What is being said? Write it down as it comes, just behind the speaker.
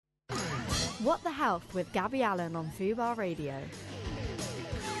What the Health with Gabby Allen on Fubar Radio.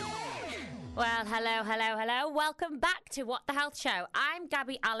 Well, hello. Welcome back to What the Health Show. I'm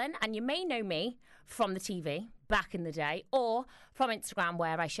Gabby Allen, and you may know me from the TV back in the day, or from Instagram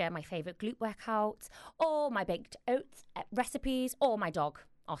where I share my favourite glute workouts, or my baked oats recipes, or my dog,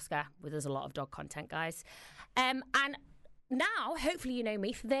 Oscar. Well, there's a lot of dog content, guys. And now, hopefully you know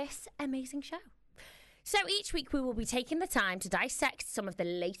me for this amazing show. So each week we will be taking the time to dissect some of the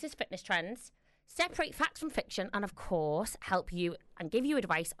latest fitness trends, separate facts from fiction, and of course help you and give you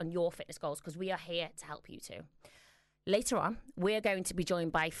advice on your fitness goals, because we are here to help you too. Later on, we're going to be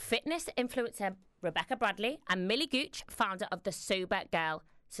joined by fitness influencer Rebecca Bradley and Millie Gooch, founder of the Sober Girl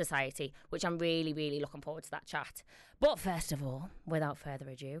Society, which I'm really looking forward to that chat. But first of all, without further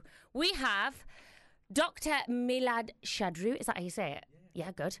ado, we have Dr Milad Shadrooh. Is that how you say it?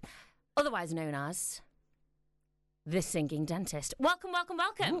 Yeah, good. Otherwise known as the singing dentist. Welcome.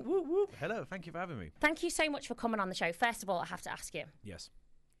 Woo, woo, woo. Hello, thank you for having me. Thank you so much for coming on the show. First of all, I have to ask you. Yes.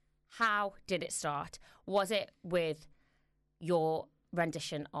 How did it start? Was it with your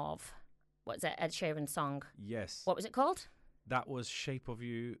rendition of, what's it, Ed Sheeran's song? Yes. What was it called? That was Shape of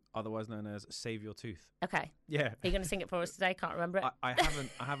You, otherwise known as Save Your Tooth. Okay. Yeah. Are you going to sing it for us today? Can't remember it. I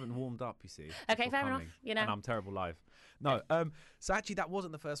haven't warmed up, you see. Okay, fair enough. You know. And I'm terrible live. No, so actually that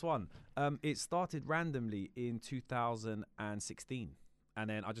wasn't the first one. It started randomly in 2016. And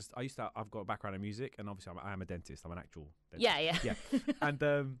then I've got a background in music, and obviously I am a dentist. I'm an actual dentist. Yeah.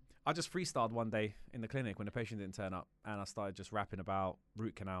 And I just freestyled one day in the clinic when the patient didn't turn up, and I started just rapping about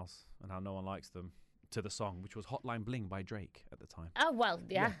root canals and how no one likes them, to the song, which was Hotline Bling by Drake at the time. Oh, well,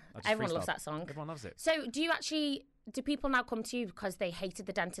 yeah. Everyone loves that song. Everyone loves it. So do people now come to you because they hated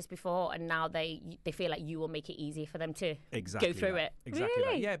the dentist before, and now they feel like you will make it easier for them to go through it? Exactly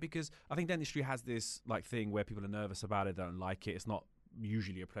really? that. Yeah, because I think dentistry has this like thing where people are nervous about it, don't like it. It's not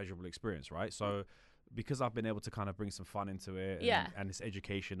usually a pleasurable experience, right? So because I've been able to kind of bring some fun into it and it's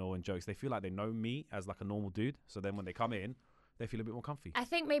educational and jokes, they feel like they know me as like a normal dude. So then when they come in, they feel a bit more comfy. I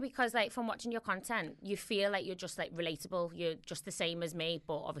think maybe because like from watching your content, you feel like you're just like relatable. You're just the same as me,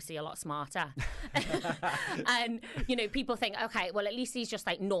 but obviously a lot smarter. And, you know, people think, okay, well, at least he's just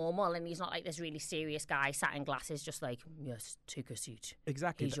like normal and he's not like this really serious guy sat in glasses just like, yes, take a seat.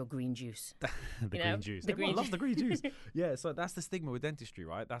 Exactly. Here's your green juice. Green juice. Everyone loves the green juice. Yeah, so that's the stigma with dentistry,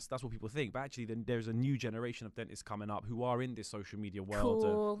 right? That's what people think. But actually then there's a new generation of dentists coming up who are in this social media world.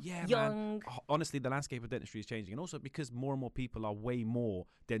 Cool, young. Man. Honestly, the landscape of dentistry is changing. And also because more and more people are way more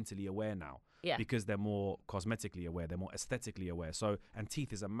dentally aware now, because they're more cosmetically aware, they're more aesthetically aware. So, and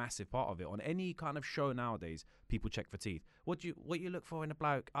teeth is a massive part of it. On any kind of show nowadays, people check for teeth. What you look for in a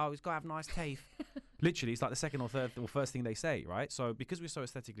bloke? Oh, he's got to have nice teeth. Literally, it's like the second or third or first thing they say, right? So because we're so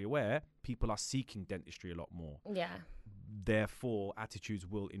aesthetically aware, people are seeking dentistry a lot more. Yeah. Therefore, attitudes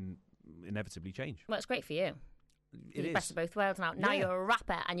will inevitably change. Well, it's great for you. It is. Best of both worlds now. Now you're a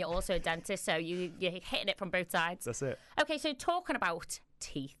rapper and you're also a dentist, so you're hitting it from both sides. That's it. Okay, so talking about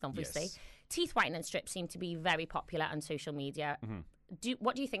teeth, obviously. Yes. Teeth whitening strips seem to be very popular on social media. Mm-hmm.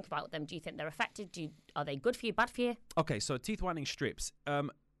 What do you think about them? Do you think they're effective? Are they good for you, bad for you? Okay, so teeth whitening strips.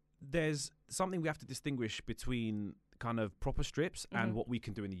 There's something we have to distinguish between kind of proper strips and what we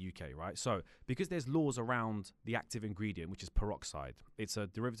can do in the UK, right? So because there's laws around the active ingredient, which is peroxide, it's a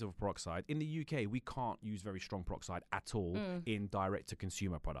derivative of peroxide. In the UK, we can't use very strong peroxide at all in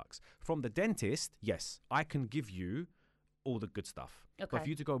direct-to-consumer products. From the dentist, yes, I can give you all the good stuff. Okay. But for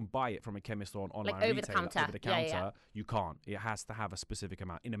you to go and buy it from a chemist or an online like over retailer, over the counter, yeah. you can't. It has to have a specific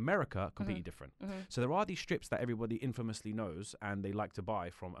amount. In America, completely different. So there are these strips that everybody infamously knows and they like to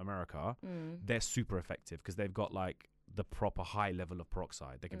buy from America. They're super effective because they've got like the proper high level of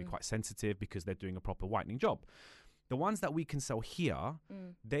peroxide. They can be quite sensitive because they're doing a proper whitening job. The ones that we can sell here,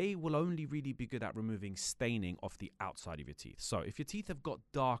 they will only really be good at removing staining off the outside of your teeth. So if your teeth have got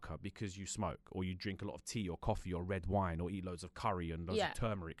darker because you smoke or you drink a lot of tea or coffee or red wine or eat loads of curry and loads of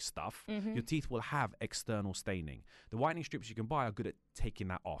turmeric stuff, your teeth will have external staining. The whitening strips you can buy are good at taking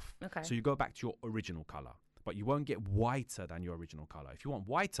that off. Okay. So you go back to your original color. But you won't get whiter than your original colour. If you want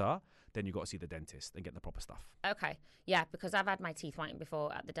whiter, then you've got to see the dentist and get the proper stuff. Okay. Yeah, because I've had my teeth whitened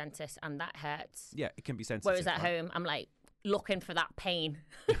before at the dentist and that hurts. Yeah, it can be sensitive. Whereas at home, I'm like looking for that pain.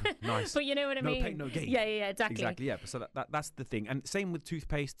 Nice. But you know what I mean? No pain, no gain. Yeah, exactly. Exactly, yeah. So that's the thing. And same with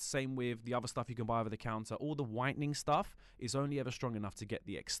toothpaste, same with the other stuff you can buy over the counter. All the whitening stuff is only ever strong enough to get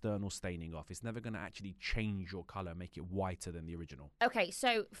the external staining off. It's never going to actually change your colour, make it whiter than the original. Okay,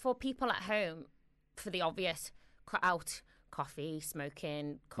 so for people at home, for the obvious, cut out coffee,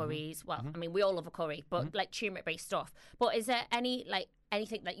 smoking, curries. Well, I mean, we all love a curry, but like turmeric-based stuff. But is there any like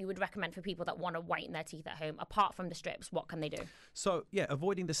anything that you would recommend for people that want to whiten their teeth at home, apart from the strips? What can they do? So, yeah,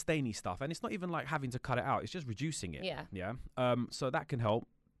 avoiding the stainy stuff. And it's not even like having to cut it out. It's just reducing it. Yeah. Yeah. So that can help.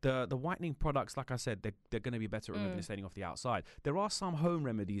 The whitening products, like I said, they're going to be better at removing the staining off the outside. There are some home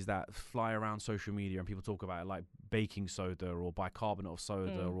remedies that fly around social media and people talk about it, like baking soda or bicarbonate of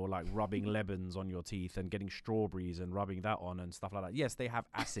soda or like rubbing lemons on your teeth and getting strawberries and rubbing that on and stuff like that. Yes, they have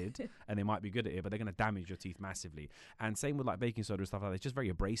acid and they might be good at it, but they're going to damage your teeth massively. And same with like baking soda and stuff like that. It's just very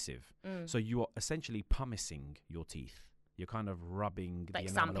abrasive. So you are essentially pumicing your teeth. You're kind of rubbing like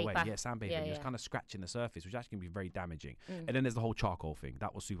the enamel away. sandpaper. Yeah, sandpaper. You're just kind of scratching the surface, which actually can be very damaging. And then there's the whole charcoal thing.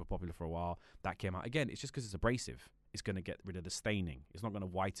 That was super popular for a while. That came out. Again, it's just because it's abrasive. It's going to get rid of the staining. It's not going to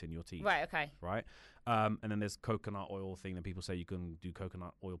whiten your teeth. Right, okay. Right? And then there's coconut oil thing that people say you can do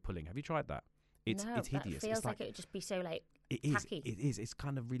coconut oil pulling. Have you tried that? It's hideous. It feels like it would just be so like tacky. It is. It's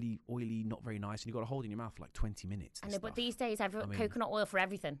kind of really oily, not very nice. And you've got to hold it in your mouth for like 20 minutes. I know, but these days, coconut oil for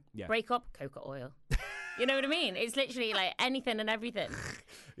everything. Yeah. Break up, coconut oil. You know what I mean? It's literally like anything and everything.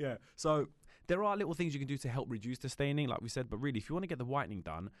 Yeah. So there are little things you can do to help reduce the staining, like we said. But really, if you want to get the whitening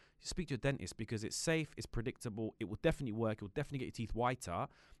done, speak to your dentist because it's safe, it's predictable, it will definitely work, it will definitely get your teeth whiter,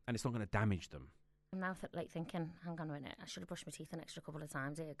 and it's not going to damage them. I'm now thinking, hang on a minute, I should have brushed my teeth an extra couple of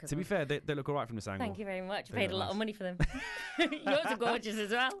times here. To be fair, they look all right from this angle. Thank you very much. I paid a lot of money for them. Yours are gorgeous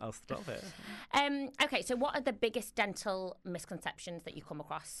as well. I'll stop it. Okay, so what are the biggest dental misconceptions that you come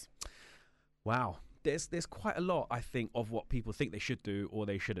across? Wow. There's quite a lot, I think, of what people think they should do or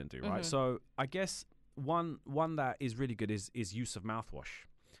they shouldn't do, right? So I guess one that is really good is use of mouthwash.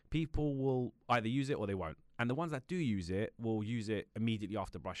 People will either use it or they won't. And the ones that do use it will use it immediately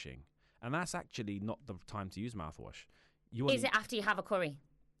after brushing. And that's actually not the time to use mouthwash. Is it after you have a curry?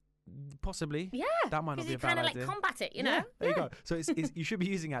 Possibly. Yeah. That might not be a bad idea. Because you kind of like combat it, you know? Yeah, there you go. So you should be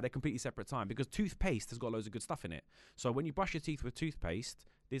using it at a completely separate time because toothpaste has got loads of good stuff in it. So when you brush your teeth with toothpaste,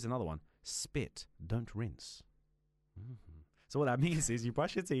 there's another one. Spit, don't rinse. So what that means is you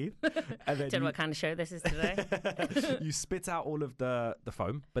brush your teeth and then Don't know what kind of show this is today. you spit out all of the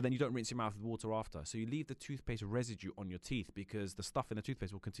foam, but then you don't rinse your mouth with water after. So you leave the toothpaste residue on your teeth because the stuff in the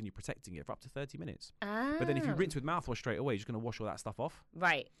toothpaste will continue protecting it for up to 30 minutes. But then if you rinse with mouthwash straight away, you're just going to wash all that stuff off.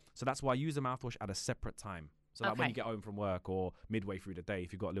 Right. So that's why I use the mouthwash at a separate time. So that when you get home from work or midway through the day,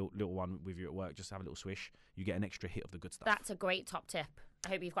 if you've got a little one with you at work, just have a little swish. You get an extra hit of the good stuff. That's a great top tip. I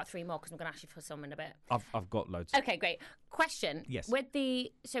hope you've got 3 more because I'm going to ask you for some in a bit. I've got loads. Okay, great. Question. Yes.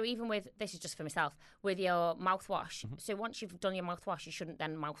 So even with, this is just for myself, with your mouthwash, so once you've done your mouthwash, you shouldn't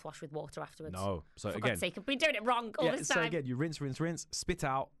then mouthwash with water afterwards. No. So for again, God's sake, I've been doing it wrong all this time. So again, you rinse, spit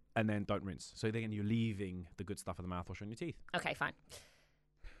out, and then don't rinse. So then you're leaving the good stuff of the mouthwash on your teeth. Okay, fine.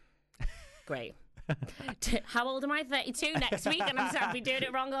 Great. How old am I? 32 next week, and I've been doing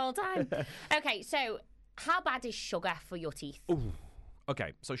it wrong the whole time. Okay, so how bad is sugar for your teeth? Ooh.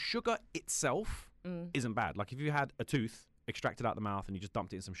 Okay, so sugar itself isn't bad. Like if you had a tooth extracted out the mouth and you just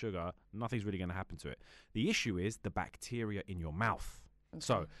dumped it in some sugar, nothing's really going to happen to it. The issue is the bacteria in your mouth. Okay.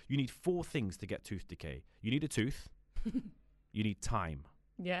 So you need 4 things to get tooth decay. You need a tooth, you need time,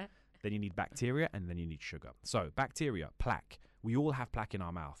 then you need bacteria, and then you need sugar. So bacteria, plaque. We all have plaque in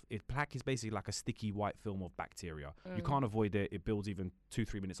our mouth. Plaque is basically like a sticky white film of bacteria. You can't avoid it. It builds even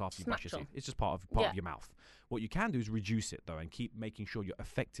 2-3 minutes after you brush your teeth. It's just part of your mouth. What you can do is reduce it, though, and keep making sure you're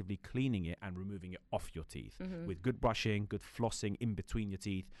effectively cleaning it and removing it off your teeth with good brushing, good flossing in between your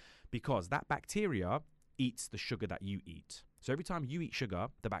teeth, because that bacteria eats the sugar that you eat. So every time you eat sugar,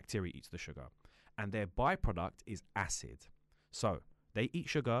 the bacteria eats the sugar. And their byproduct is acid. So they eat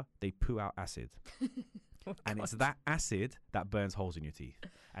sugar, they poo out acid. And it's that acid that burns holes in your teeth.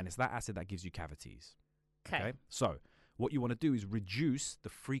 And it's that acid that gives you cavities. Okay. So what you want to do is reduce the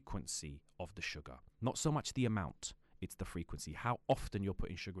frequency of the sugar. Not so much the amount, it's the frequency. How often you're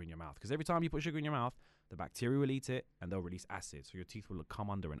putting sugar in your mouth. Because every time you put sugar in your mouth, the bacteria will eat it and they'll release acid. So your teeth will come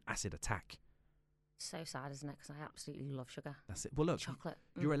under an acid attack. So sad, isn't it? Because I absolutely love sugar. That's it. Well, look, chocolate.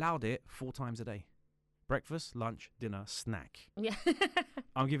 You're allowed it 4 times a day. Breakfast, lunch, dinner, snack. Yeah.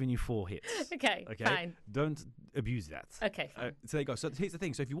 I'm giving you 4 hits. Okay, fine. Don't abuse that. Okay, fine. So there you go. So here's the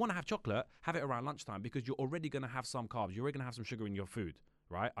thing. So if you want to have chocolate, have it around lunchtime because you're already going to have some carbs. You're already going to have some sugar in your food,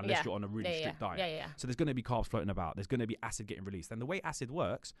 right? Unless you're on a really strict diet. Yeah. So there's going to be carbs floating about. There's going to be acid getting released. And the way acid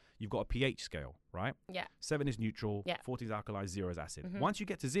works, you've got a pH scale, right? Yeah. 7 is neutral, yeah. 40 is alkaline, 0 is acid. Once you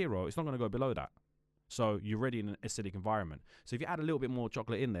get to 0, it's not going to go below that. So you're already in an acidic environment. So if you add a little bit more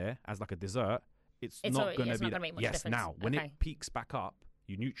chocolate in there as like a dessert, it's not going to be make much difference. Now, when it peaks back up,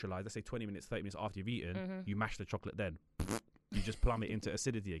 you neutralize, let's say 20 minutes, 30 minutes after you've eaten, you mash the chocolate then. You just plumb it into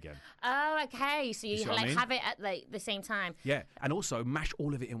acidity again. Oh, okay. So you like have it at like the same time. Yeah. And also mash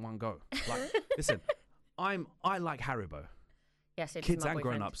all of it in one go. Like, listen, I like Haribo. Yes, it's Kids my and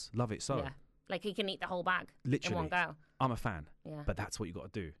boyfriend. grown-ups love it so. Yeah. Like, he can eat the whole bag Literally. in one go. I'm a fan. Yeah. But that's what you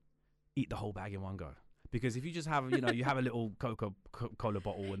got to do. Eat the whole bag in one go. Because if you just have, you have a little Coca-Cola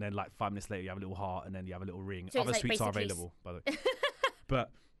bottle and then like 5 minutes later you have a little heart and then you have a little ring. So Other it's sweets are basically available, by the way.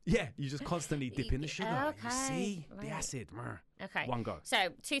 But yeah, you just constantly dip in the sugar. Okay. You see the Right. acid. Okay. One go. So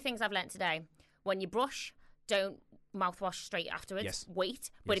 2 things I've learnt today. When you brush, don't mouthwash straight afterwards. Yes. Wait.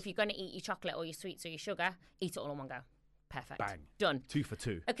 But Yes. if you're going to eat your chocolate or your sweets or your sugar, eat it all in one go. Perfect. Bang. Done. 2 for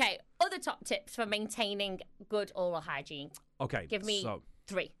 2. Okay. Other top tips for maintaining good oral hygiene. Okay. Give me so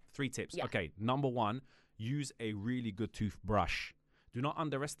 3. 3 tips. Yeah. Okay. Number 1, use a really good toothbrush. Do not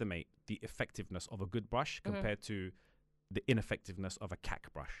underestimate the effectiveness of a good brush compared to the ineffectiveness of a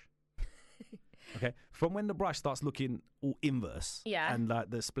cack brush. Okay, from when the brush starts looking all inverse and like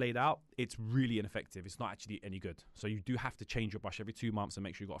they're splayed out, it's really ineffective. It's not actually any good. So you do have to change your brush every 2 months and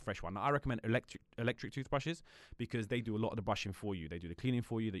make sure you've got a fresh one. Now, I recommend electric toothbrushes because they do a lot of the brushing for you. They do the cleaning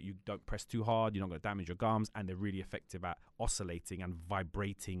for you, that you don't press too hard, you're not going to damage your gums, and they're really effective at oscillating and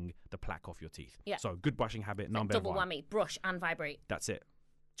vibrating the plaque off your teeth. Yeah. So good brushing habit, like number double 1. Whammy, brush and vibrate. That's it.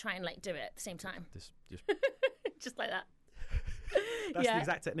 Try and like do it at the same time. Just like that. That's the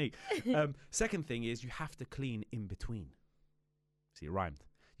exact technique. Second thing is you have to clean in between. See, it rhymed.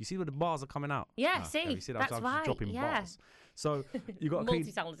 You see where the bars are coming out? Yeah, see, that's right. Dropping bars. So you got to clean.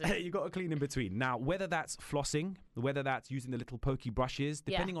 You got to clean in between. Now, whether that's flossing, whether that's using the little pokey brushes,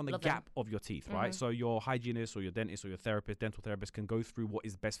 depending on the gap of your teeth, right? So your hygienist or your dentist or your dental therapist can go through what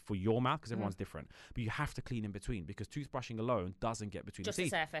is best for your mouth because everyone's different. But you have to clean in between because toothbrushing alone doesn't get between just the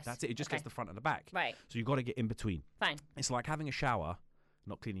teeth. The surface. That's it. It just gets the front and the back. Right. So you got to get in between. Fine. It's like having a shower,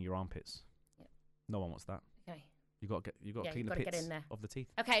 not cleaning your armpits. Yep. No one wants that. Okay. You got to clean the pits of the teeth.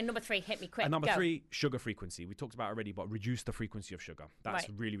 Okay, number 3, hit me quick. And number 3, sugar frequency. We talked about it already, but reduce the frequency of sugar. That's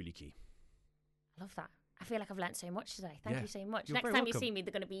really, really key. I love that. I feel like I've learnt so much today. Thank you so much. You're Next time welcome. you see me,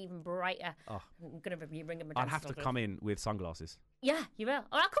 they're going to be even brighter. Oh. I'm going to be ringing my I'd have to come in with sunglasses. Yeah, you will. Or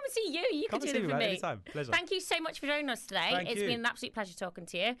I'll come and see you. You can do them for me. Anytime. Pleasure. Thank you so much for joining us today. It's been an absolute pleasure talking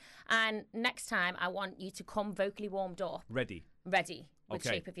to you. And next time, I want you to come vocally warmed up. Ready. With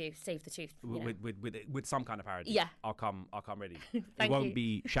Shape of You, Save the Tooth. With some kind of parody. Yeah. I'll come ready. It won't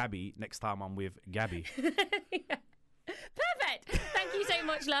be shabby next time I'm with Gabby. Perfect. Thank you so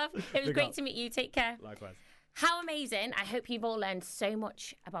much, love. It was great to meet you. Take care. Likewise. How amazing. I hope you've all learned so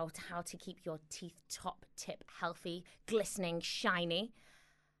much about how to keep your teeth top tip healthy, glistening, shiny.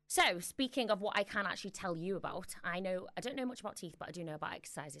 So, speaking of what I can actually tell you about, I don't know much about teeth, but I do know about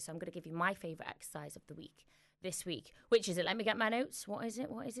exercises. So I'm going to give you my favourite exercise of the week this week. Which is it? Let me get my notes. What is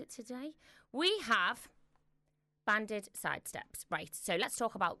it today? We have banded side steps. Right, so let's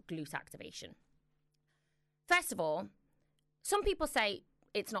talk about glute activation. First of all, some people say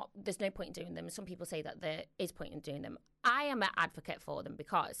there's no point in doing them. Some people say that there is point in doing them. I am an advocate for them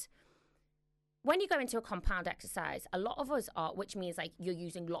because when you go into a compound exercise, a lot of us are, which means like you're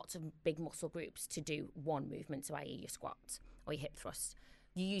using lots of big muscle groups to do one movement, so i.e. your squat or your hip thrust.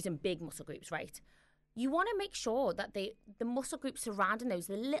 You're using big muscle groups, right? You want to make sure that the muscle groups surrounding those,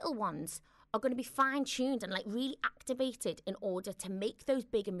 the little ones, are going to be fine-tuned and like really activated in order to make those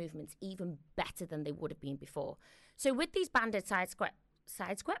bigger movements even better than they would have been before. So with these banded side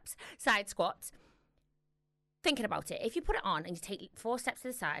squats, thinking about it, if you put it on and you take 4 steps to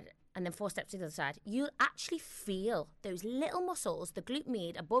the side and then 4 steps to the other side, you'll actually feel those little muscles, the glute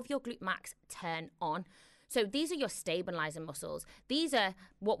med above your glute max, turn on. So these are your stabilizing muscles. These are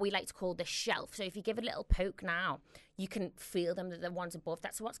what we like to call the shelf. So if you give it a little poke now, you can feel them, the ones above.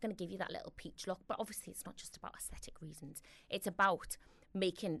 That's what's going to give you that little peach look. But obviously it's not just about aesthetic reasons. It's about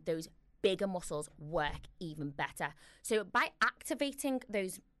making those bigger muscles work even better. So by activating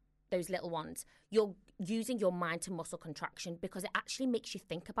those little ones, you're using your mind to muscle contraction because it actually makes you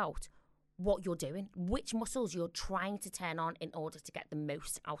think about what you're doing, which muscles you're trying to turn on in order to get the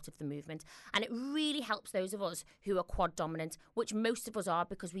most out of the movement. And it really helps those of us who are quad dominant, which most of us are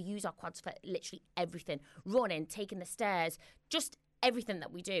because we use our quads for literally everything. Running, taking the stairs, just everything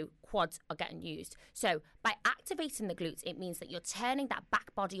that we do, quads are getting used. So by activating the glutes, it means that you're turning that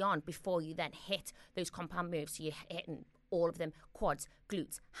back body on before you then hit those compound moves. So you're hitting all of them, quads,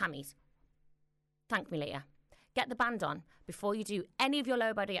 glutes, hammies. Thank me later. Get the band on before you do any of your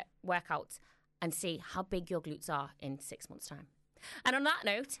lower body workouts and see how big your glutes are in 6 months' time. And on that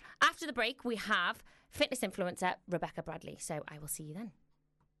note, after the break, we have fitness influencer Rebecca Bradley. So I will see you then.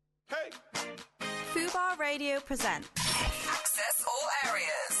 Hey! Fubar Radio presents Access All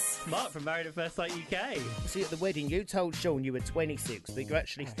Areas. Mark from Married at First Sight UK. See, at the wedding, you told Sean you were 26, but you're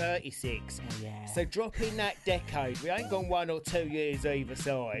actually 36. Oh, yeah. So drop in that decade. We ain't gone 1 or 2 years either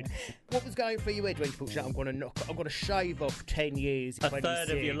side. What was going through your head when you thought, I'm going to shave off 10 years? A third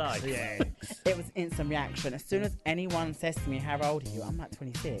of your life. Yeah. It was instant reaction. As soon as anyone says to me, how old are you? I'm like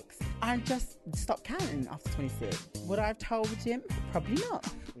 26. I just stopped counting after 26. Would I have told Jim? Probably not.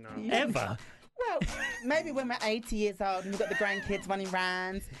 No. Ever? Well, maybe when we're 80 years old and we've got the grandkids running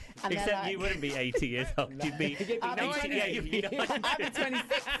rounds. And Except like, you wouldn't be 80 years old. You'd be 80. Yeah, you'd be 90. I'd be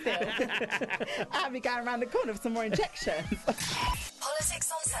 26 still. I'd be going around the corner for some more injections.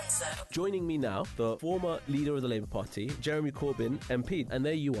 Politics Uncensored. Joining me now, the former leader of the Labour Party, Jeremy Corbyn, MP. And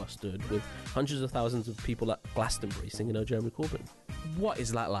there you are stood with hundreds of thousands of people at Glastonbury singing Jeremy Corbyn. What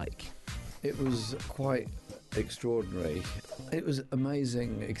is that like? It was quite extraordinary. It was an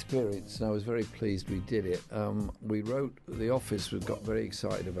amazing experience, and I was very pleased we did it. The office got very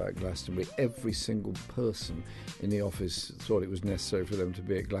excited about Glastonbury. Every single person in the office thought it was necessary for them to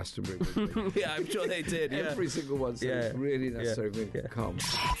be at Glastonbury with me. Yeah, I'm sure they did. Every single one said it was really necessary for me to come.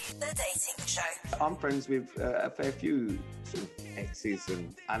 The Dating Show. I'm friends with a fair few sort of exes,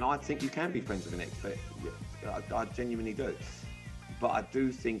 and I think you can be friends with an ex, but I genuinely do. But I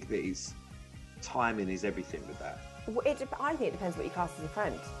do think that timing is everything with that. Well, I think it depends what you class as a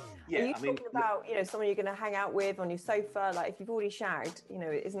friend. Yeah, Are you talking about, someone you're going to hang out with on your sofa? Like, if you've already shagged,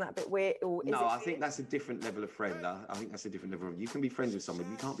 isn't that a bit weird? Or no, I think that's a different level of friend. I think that's a different level of... You can be friends with someone,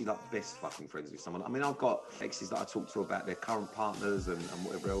 you can't be, best fucking friends with someone. I mean, I've got exes that I talk to about their current partners and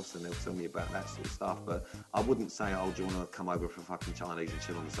whatever else, and they'll tell me about that sort of stuff, but I wouldn't say, oh, do you want to come over for fucking Chinese and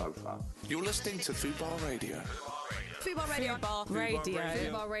chill on the sofa? You're listening to Fubar Radio. Fubar Radio. Fubar Radio.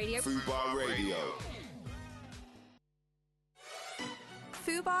 Fubar Radio. Fubar Radio.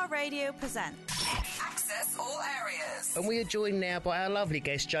 Fubar Radio presents Access All Areas. And we are joined now by our lovely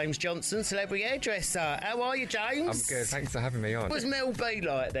guest, James Johnson, celebrity hairdresser. How are you, James? I'm good, thanks for having me on. What was Mel B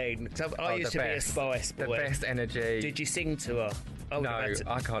like then? I used to be a Spice Boy. The best energy. Did you sing to her? No,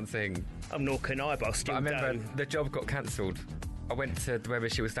 I can't sing. Nor can I, but I still I remember the job got cancelled. I went to wherever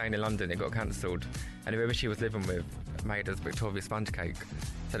she was staying in London, it got cancelled. And whoever she was living with made us Victoria sponge cake.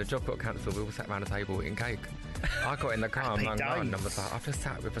 So the job got cancelled, we all sat around the table eating cake. I got in the car and hung on and I was like, I've just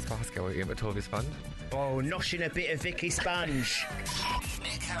sat with a Spice Girl eating Victoria sponge. Oh, noshing a bit of Vicky Sponge.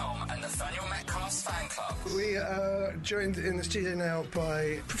 Nick Helm and Nathaniel Metcalf's fan club. We are joined in the studio now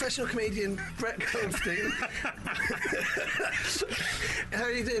by professional comedian Brett Goldstein. How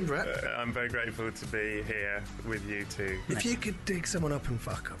are you doing, Brett? I'm very grateful to be here with you two. If you could dig someone up and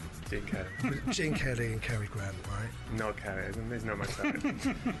fuck them. Gene Kelly. Gene Kelly and Cary Grant, right? Not Kelly, it's not my type.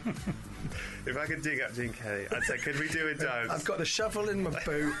 If I could dig up Gene Kelly, I'd say, could we do a dance? I've got a shovel in my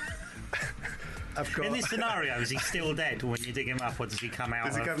boot. In this scenario, is he still dead when you dig him up, or does he come out?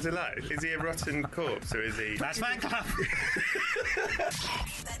 Does he come to life? Is he a rotten corpse, or is he... That's fan club.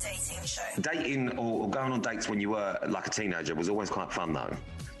 The Dating Show. Dating or going on dates when you were like a teenager was always quite fun, though. Do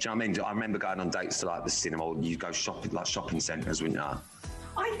you know what I mean? I remember going on dates to the cinema, or you go shopping, shopping centres, wouldn't you?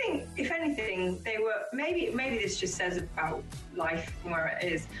 I think, if anything, they were maybe this just says about life and where it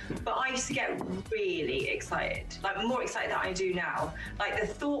is, but I used to get really excited, more excited than I do now. The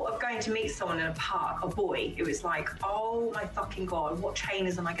thought of going to meet someone in a park, a boy, it was like, oh my fucking God, what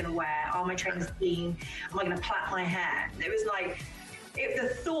trainers am I going to wear? Are my trainers clean? Am I going to plait my hair? It was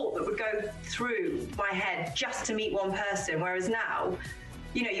the thought that would go through my head just to meet one person, whereas now,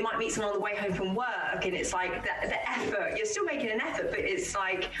 you might meet someone on the way home from work and it's like the effort, you're still making an effort, but it's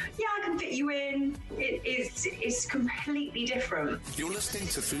like, yeah, I can fit you in. It's completely different. You're listening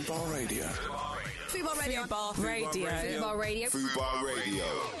to Fubar Radio. Fubar Radio. Fubar Radio. Fubar Radio. Fubar Radio.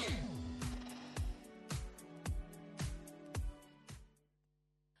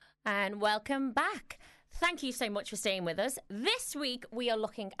 And welcome back. Thank you so much for staying with us. This week, we are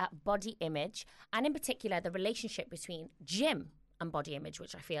looking at body image, and in particular, the relationship between gym and body image,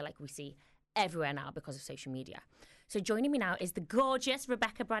 which I feel like we see everywhere now because of social media. So joining me now is the gorgeous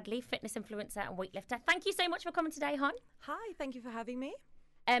Rebecca Bradley, fitness influencer and weightlifter. Thank you so much for coming today, hon. Hi, thank you for having me.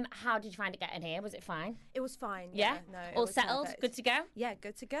 How did you find it getting here? Was it fine? It was fine. Yeah? No, all settled? Perfect. Good to go? Yeah,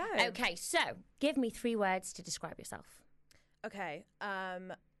 good to go. Okay, so give me 3 words to describe yourself. Okay,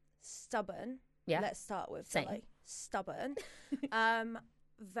 stubborn. Yeah. Let's start with Same. Stubborn.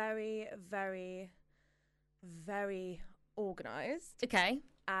 Very, very, very organised. Okay.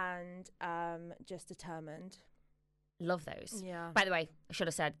 And just determined. Love those. Yeah. By the way, I should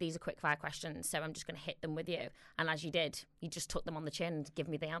have said these are quick fire questions, so I'm just going to hit them with you. And as you did, you just took them on the chin and give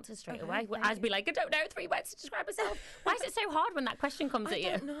me the answers straight away. I'd be like, I don't know, 3 words to describe myself. Why is it so hard when that question comes at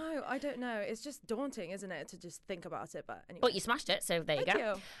you? I don't know. It's just daunting, isn't it, to just think about it? But anyway. But you smashed it, so there you Thank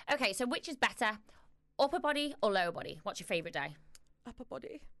go. you. Okay, so which is better, upper body or lower body? What's your favourite day? Upper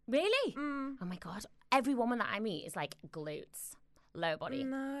body. Really? Oh my God. Every woman that I meet is like glutes, lower body.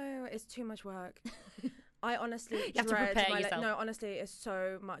 No, it's too much work. I honestly You have to dread prepare my yourself. No, honestly, it's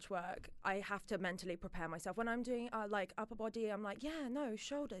so much work. I have to mentally prepare myself. When I'm doing like upper body, I'm like, yeah, no,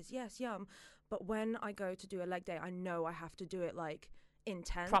 shoulders, yes, yum. But when I go to do a leg day, I know I have to do it like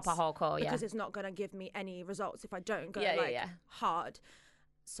intense. Proper hardcore, yeah. Because it's not going to give me any results if I don't go hard.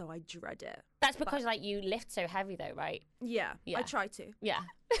 So I dread it. That's because like you lift so heavy though, right? Yeah, I try to. Yeah.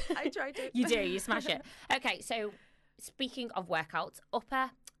 I try to. You do, you smash it. Okay, so speaking of workouts,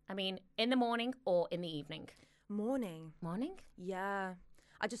 in the morning or in the evening? Morning. Morning? Yeah.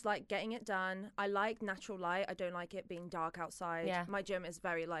 I just like getting it done. I like natural light. I don't like it being dark outside. Yeah. My gym is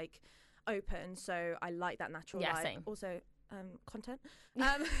very like open, so I like that natural light. Same. Also, content.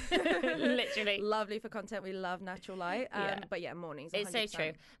 Literally. Lovely for content. We love natural light. But yeah, mornings. 100%. It's so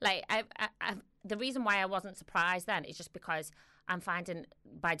true. Like, I the reason why I wasn't surprised then is just because I'm finding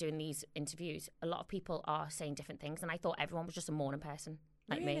by doing these interviews, a lot of people are saying different things, and I thought everyone was just a morning person.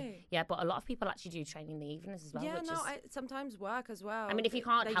 Like me. Yeah, but a lot of people actually do training in the evenings as well. Yeah, which I sometimes work as well. I mean, if you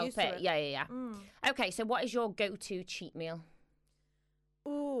can't They're help used to it. Yeah. Okay, so what is your go-to cheat meal?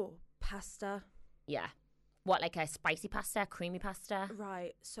 Ooh, pasta. Yeah. What, like a spicy pasta, creamy pasta?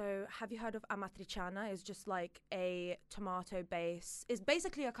 Right. So have you heard of amatriciana? It's just like a tomato base. It's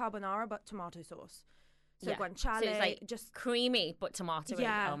basically a carbonara, but tomato sauce. So guanciale, so it's like just creamy but tomato.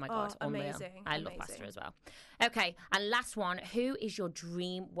 Yeah. Oh my God, unreal. Amazing. I love pasta as well. Okay, and last one. Who is your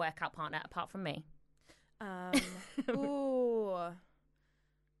dream workout partner apart from me? Ooh,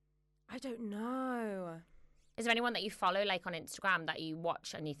 I don't know. Is there anyone that you follow, like on Instagram, that you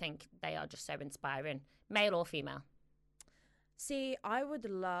watch and you think they are just so inspiring, male or female? See, I would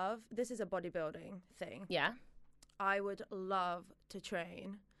love. This is a bodybuilding thing. Yeah. I would love to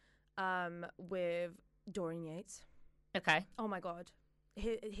train with Dorian Yates. Okay. Oh my God.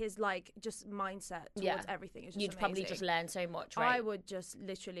 His like just mindset towards everything is just You'd amazing. probably just learn so much, right? I would just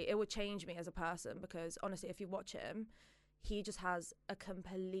literally, it would change me as a person, because honestly, if you watch him, he just has a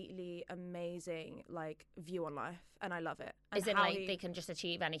completely amazing like view on life, and I love it. And is it like they can just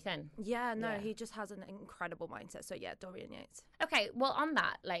achieve anything? Yeah, no, he just has an incredible mindset. So yeah, Dorian Yates. Okay, well on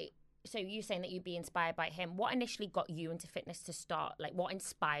that, like, so you saying that you'd be inspired by him. What initially got you into fitness to start? Like, what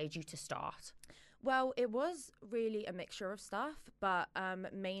inspired you to start? Well, it was really a mixture of stuff, but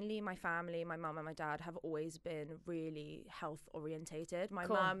mainly my family, my mum and my dad have always been really health orientated. My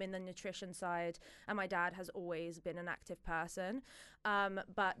mum in the nutrition side, and my dad has always been an active person.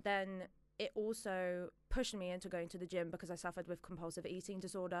 But then it also pushed me into going to the gym because I suffered with compulsive eating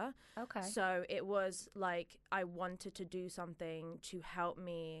disorder. Okay. So it was like I wanted to do something to help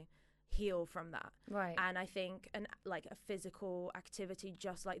me heal from that. Right. And I think like a physical activity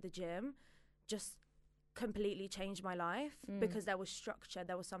just like the gym just completely changed my life because there was structure,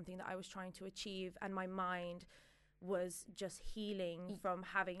 there was something that I was trying to achieve, and my mind was just healing from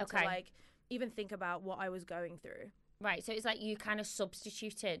having to like even think about what I was going through. Right, so it's like you kind of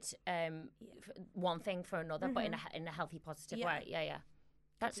substituted one thing for another, but in a healthy, positive way. Yeah.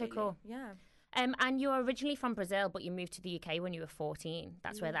 That's Completely. so cool. Yeah. And you're originally from Brazil, but you moved to the UK when you were 14.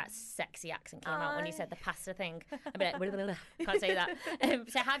 That's where that sexy accent came out when you said the pasta thing. I'd be like, blah, blah, blah. Can't say that.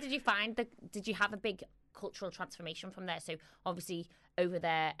 So how did you find did you have a big cultural transformation from there? So obviously over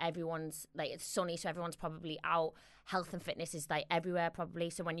there, everyone's like, it's sunny, so everyone's probably out. Health and fitness is like everywhere probably.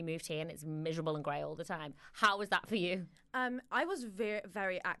 So when you moved here and it's miserable and grey all the time, how was that for you? I was very,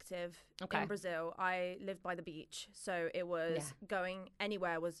 very active in Brazil. I lived by the beach, so it was going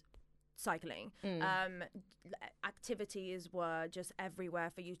anywhere was cycling. Activities were just everywhere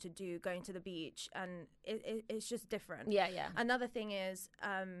for you to do, going to the beach, and it's just different. Yeah. Another thing is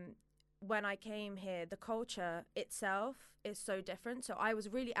when I came here, the culture itself is so different. So I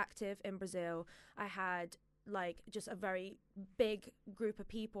was really active in Brazil. I had like just a very big group of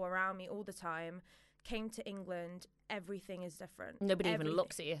people around me all the time. Came to England, everything is different. Nobody even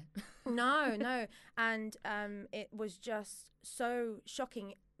looks at you. No. And it was just so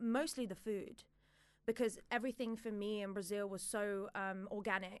shocking, mostly the food, because everything for me in Brazil was so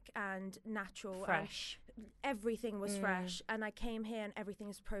organic and natural. Fresh. And everything was fresh. And I came here and everything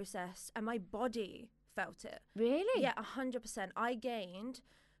is processed, and my body felt it. Really? Yeah, 100%. I gained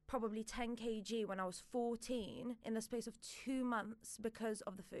probably 10 kg when I was 14 in the space of 2 months because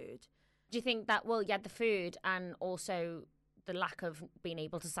of the food. Do you think that, well, yeah, the food and also the lack of being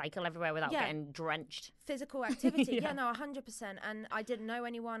able to cycle everywhere without getting drenched? Physical activity, yeah, no, 100%. And I didn't know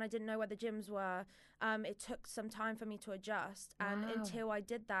anyone. I didn't know where the gyms were. It took some time for me to adjust. And until I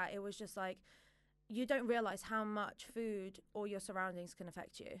did that, it was just like, you don't realize how much food or your surroundings can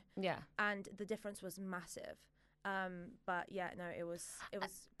affect you. Yeah. And the difference was massive. But yeah, no, it was And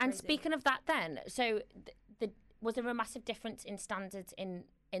crazy. speaking of that then, so was there a massive difference in standards in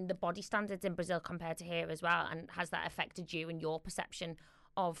the body standards in Brazil compared to here as well? And has that affected you and your perception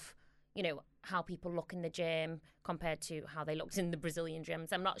of, you know, how people look in the gym compared to how they looked in the Brazilian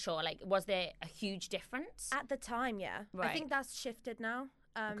gyms? I'm not sure. Like, was there a huge difference? At the time, yeah. Right. I think that's shifted now.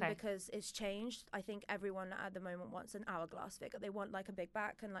 Okay. Because it's changed. I think everyone at the moment wants an hourglass figure. They want like a big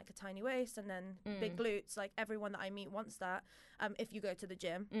back and like a tiny waist and then big glutes. Like everyone that I meet wants that if you go to the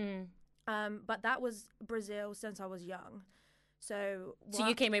gym. But that was Brazil since I was young. So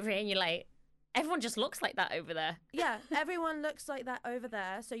you came over here and you're like, everyone just looks like that over there. Yeah, everyone looks like that over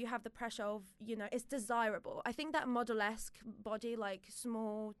there. So you have the pressure of, you know, it's desirable. I think that model-esque body, like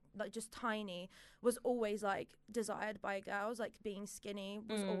small, like just tiny, was always like desired by girls. Like being skinny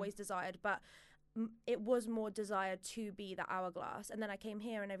was always desired, but it was more desired to be the hourglass. And then I came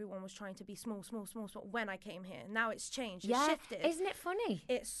here and everyone was trying to be small when I came here. Now it's changed. It's shifted. Isn't it funny?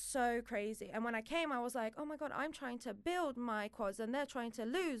 It's so crazy. And when I came, I was like, oh my God, I'm trying to build my quads and they're trying to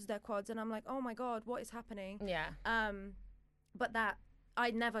lose their quads. And I'm like, oh my God, what is happening? Yeah. But that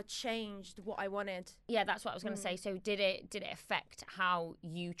I never changed what I wanted. Yeah, that's what I was going to say. So did it affect how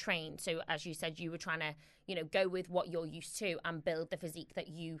you trained? So as you said, you were trying to, you know, go with what you're used to and build the physique that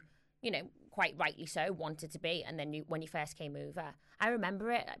you know, quite rightly so, wanted to be. And then when you first came over, I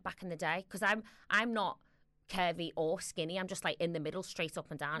remember it back in the day, because I'm not curvy or skinny. I'm just like in the middle, straight up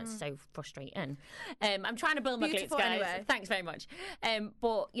and down. It's so frustrating. I'm trying to build my glutes, guys. Anyway. Thanks very much.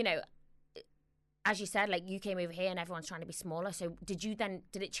 But, you know, as you said, like you came over here and everyone's trying to be smaller. So did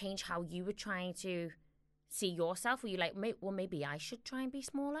it change how you were trying to see yourself? Were you like, well, maybe I should try and be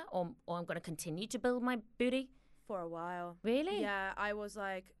smaller, or I'm going to continue to build my booty? For a while. Really? Yeah, I was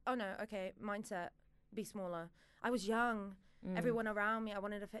like, oh no, okay, mindset, be smaller. I was young. Everyone around me, I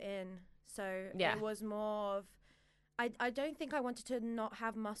wanted to fit in. So it was more of, I don't think I wanted to not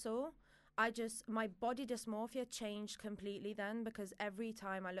have muscle. My body dysmorphia changed completely then, because every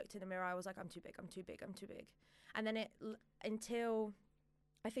time I looked in the mirror, I was like, I'm too big, I'm too big, I'm too big. And then until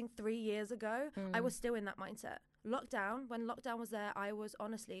I think 3 years ago, I was still in that mindset. When lockdown was there, I was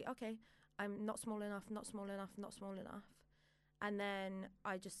honestly, okay, I'm not small enough, not small enough, not small enough. And then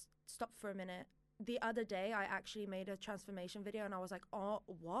I just stopped for a minute. The other day, I actually made a transformation video and I was like, oh,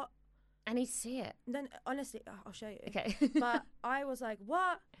 what? I need to see it. Then, honestly, I'll show you. Okay. But I was like,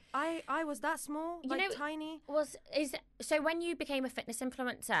 what? I was that small, tiny. So when you became a fitness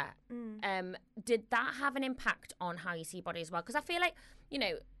influencer, did that have an impact on how you see body as well? Because I feel like, you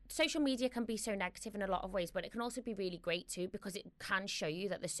know, social media can be so negative in a lot of ways, but it can also be really great too, because it can show you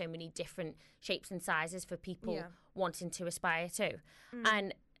that there's so many different shapes and sizes for people wanting to aspire to.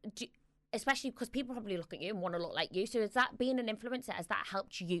 And especially because people probably look at you and want to look like you. So is that, being an influencer, has that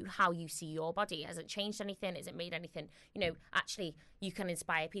helped you, how you see your body? Has it changed anything? Has it made anything, you know, actually you can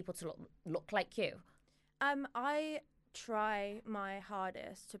inspire people to look like you? I try my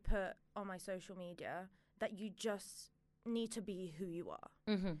hardest to put on my social media that you just need to be who you are.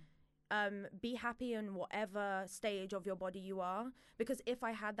 Be happy in whatever stage of your body you are, because if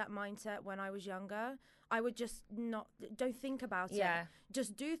I had that mindset when I was younger, I would just don't think about it.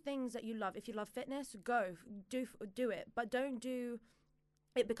 Just do things that you love. If you love fitness, do it, but don't do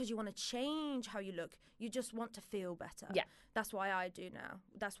it because you want to change how you look. You just want to feel better. That's why I do now.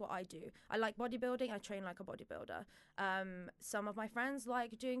 That's what I do. I like bodybuilding. I train like a bodybuilder. Some of my friends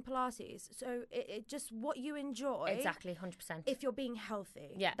like doing Pilates. So it just what you enjoy. Exactly, 100%. If you're being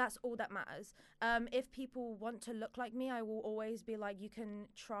healthy, that's all that matters. If people want to look like me, I will always be like, you can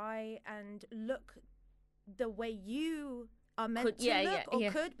try and look the way you are meant to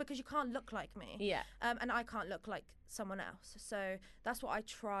look, could, because you can't look like me. And I can't look like someone else. So that's what I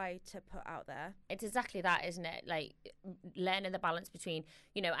try to put out there. It's exactly that, isn't it? Like learning the balance between,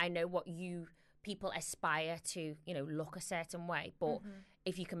 you know, I know what people aspire to, you know, look a certain way, but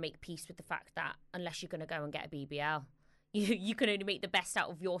if you can make peace with the fact that unless you're going to go and get a BBL, you can only make the best out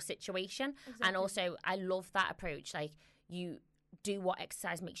of your situation. And also I love that approach. Like, you do what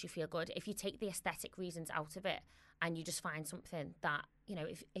exercise makes you feel good. If you take the aesthetic reasons out of it and you just find something that, you know,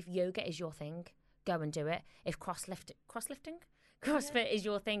 if yoga is your thing, go and do it. If CrossFit is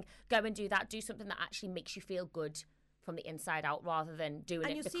your thing, go and do that. Do something that actually makes you feel good from the inside out rather than doing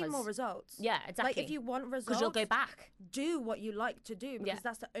and it you because... see more results. Yeah, exactly. Like, if you want results... Because you'll go back. Do what you like to do, because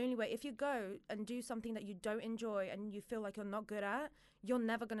that's the only way. If you go and do something that you don't enjoy and you feel like you're not good at, you're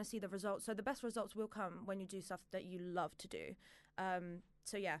never going to see the results. So the best results will come when you do stuff that you love to do.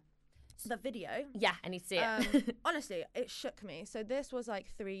 So, yeah. The video... Yeah, I need to see it. Honestly, it shook me. So this was like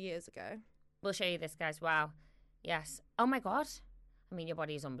 3 years ago. We'll show you this, guys. Wow. Yes. Oh, my God. I mean, your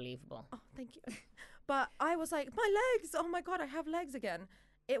body is unbelievable. Oh, thank you. But I was like, my legs, oh my God, I have legs again.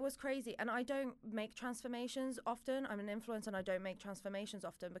 It was crazy. And I don't make transformations often. I'm an influencer and I don't make transformations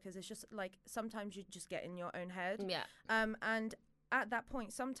often because it's just like, sometimes you just get in your own head. Yeah. And at that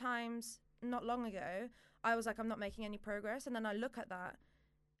point, sometimes, not long ago, I was like, I'm not making any progress. And then I look at that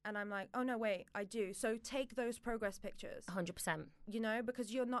and I'm like, oh no, wait, I do. So take those progress pictures. 100%. You know,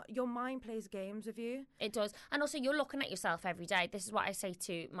 because your mind plays games with you. It does. And also, you're looking at yourself every day. This is what I say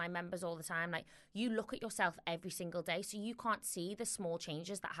to my members all the time. Like, you look at yourself every single day, so you can't see the small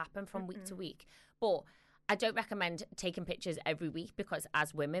changes that happen from week to week. But I don't recommend taking pictures every week because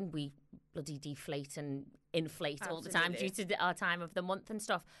as women, we bloody deflate and inflate all the time due to our time of the month and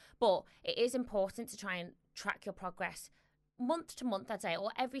stuff. But it is important to try and track your progress month to month, I'd say,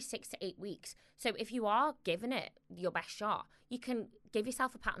 or every 6 to 8 weeks. So if you are giving it your best shot, you can give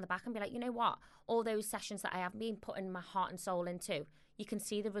yourself a pat on the back and be like, you know what, all those sessions that I have been putting my heart and soul into, you can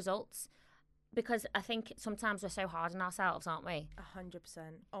see the results. Because I think sometimes we're so hard on ourselves, aren't we? 100%.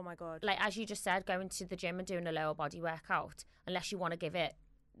 Oh my God. Like, as you just said, going to the gym and doing a lower body workout, unless you want to give it,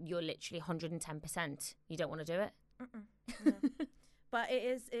 you're literally 110%. You don't want to do it. No. But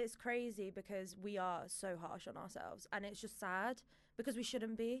it's crazy because we are so harsh on ourselves, and it's just sad because we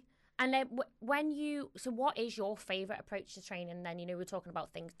shouldn't be. And then so what is your favourite approach to training then? You know, we're talking about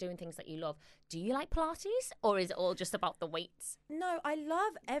doing things that you love. Do you like Pilates, or is it all just about the weights? No, I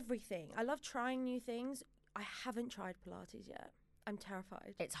love everything. I love trying new things. I haven't tried Pilates yet. I'm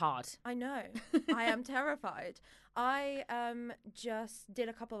terrified. It's hard. I know. I am terrified. I just did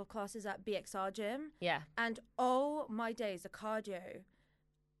a couple of classes at BXR gym. Yeah. And oh my days, the cardio.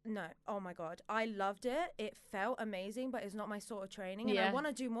 No, oh my God. I loved it. It felt amazing, but it's not my sort of training. And I want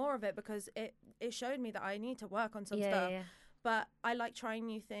to do more of it because it showed me that I need to work on some stuff. Yeah. But I like trying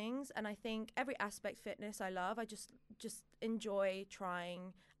new things, and I think every aspect fitness I love. I just enjoy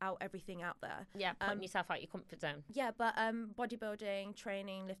trying out everything out there. Yeah, putting yourself out your comfort zone. Yeah, but bodybuilding,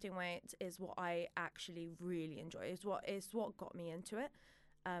 training, lifting weights is what I actually really enjoy. Is what got me into it.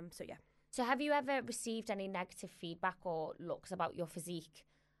 So yeah. So have you ever received any negative feedback or looks about your physique?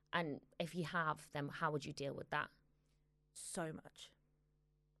 And if you have, then how would you deal with that? So much.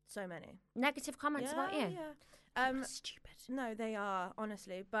 So many. Negative comments about you? Yeah. Stupid. No, they are,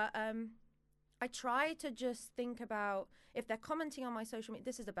 honestly. But I try to just think about if they're commenting on my social media.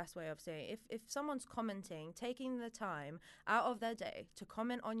 This is the best way of saying it. If someone's commenting, taking the time out of their day to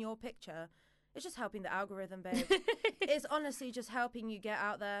comment on your picture, it's just helping the algorithm, babe. It's honestly just helping you get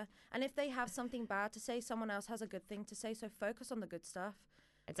out there. And if they have something bad to say, someone else has a good thing to say. So focus on the good stuff.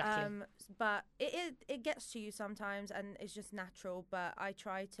 Exactly. But it gets to you sometimes, and it's just natural. But I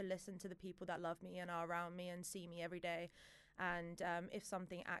try to listen to the people that love me and are around me and see me every day. And if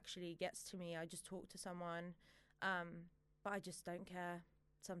something actually gets to me, I just talk to someone. But I just don't care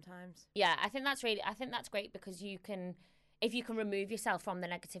sometimes. Yeah, I think that's great because if you can remove yourself from the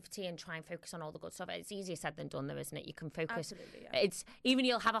negativity and try and focus on all the good stuff, it's easier said than done, though, isn't it? You can focus. Absolutely, yeah.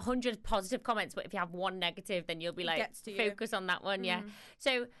 You'll have 100 positive comments, but if you have one negative, then you'll be like, focus on that one, yeah.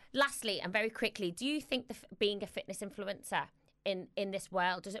 So, lastly, and very quickly, do you think being a fitness influencer in this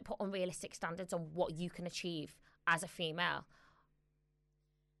world, does it put unrealistic standards on what you can achieve as a female?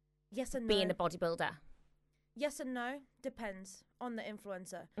 Yes and no. Being a bodybuilder. Yes and no. Depends on the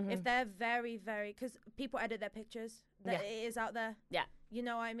influencer. If they're very, very... Because people edit their pictures. It is out there. Yeah. You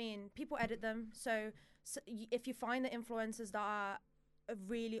know what I mean? People edit them. So if you find the influencers that are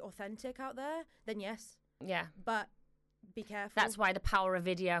really authentic out there, then yes. Yeah. But be careful. That's why the power of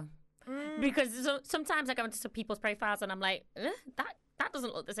video. Because sometimes I go into some people's profiles and I'm like, that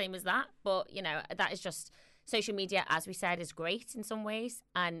doesn't look the same as that. But, you know, that is just... Social media, as we said, is great in some ways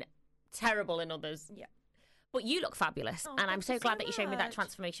and terrible in others. Yeah. But you look fabulous. And I'm so glad that you showed me that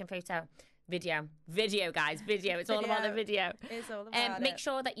transformation photo. Video, guys, video. It's all about the video. It's all about Make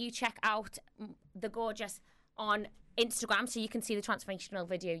sure that you check out the gorgeous on Instagram so you can see the transformational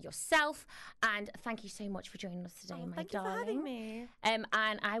video yourself. And thank you so much for joining us today, my thank darling. You for having me.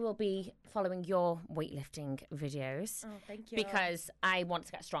 And I will be following your weightlifting videos. Oh, thank you. Because I want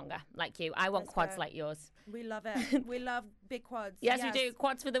to get stronger like you. I want quads like yours. We love it. We love big quads. Yes, we do.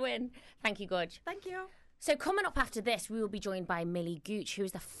 Quads for the win. Thank you, Gooch. Thank you. So coming up after this, we will be joined by Millie Gooch, who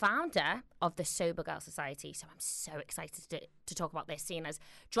is the founder of the Sober Girl Society. So I'm so excited to talk about this, seeing as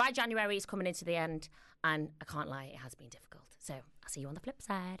Dry January is coming into the end, and I can't lie, it has been difficult. So I'll see you on the flip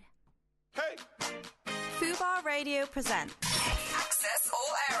side. Hey! Fubar Radio presents Access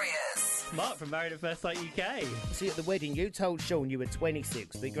All Areas. Mark from Married at First Sight UK. See, at the wedding, you told Sean you were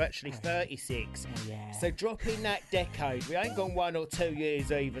 26, but you're actually 36. Oh, yeah. So drop in that decade. We ain't gone 1 or 2 years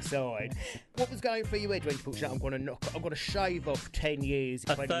either side. What was going through your head when you thought, I'm going to shave off 10 years?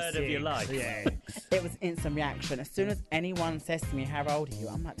 A third of your life. Yeah. It was instant reaction. As soon as anyone says to me, how old are you?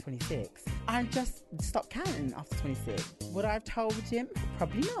 I'm like 26. I just stopped counting after 26. Would I have told him?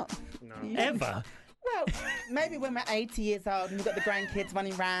 Probably not. No. Ever? Well, maybe when we're 80 years old and we've got the grandkids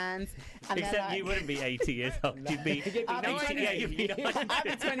running rounds. And except like, you wouldn't be 80 years old. You'd be 80. Yeah, you'd be 90. I'd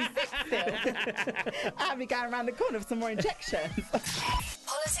be 26 still. I'd be going around the corner for some more injections.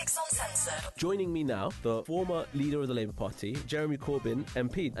 Politics Uncensored. Joining me now, the former leader of the Labour Party, Jeremy Corbyn,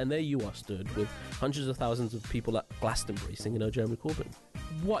 MP. And there you are stood with hundreds of thousands of people at Glastonbury singing, Jeremy Corbyn.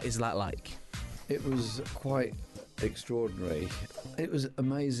 What is that like? It was quite extraordinary. It was an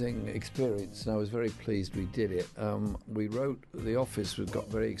amazing experience, and I was very pleased we did it. We wrote, the office got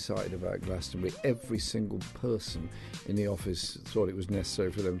very excited about Glastonbury. Every single person in the office thought it was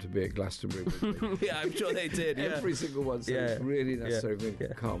necessary for them to be at Glastonbury with me. Yeah, I'm sure they did. Yeah. Every single one said it's really necessary for me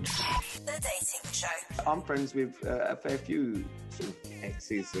to come. The Dating Show. I'm friends with a fair few sort of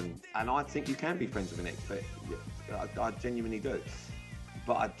exes, and I think you can be friends with an ex, but I genuinely do.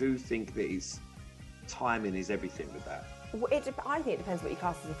 But I do think that timing is everything with that. Well, I think it depends what you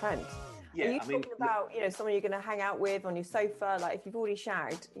class as a friend. Yeah, Are you talking about, someone you're going to hang out with on your sofa? Like, if you've already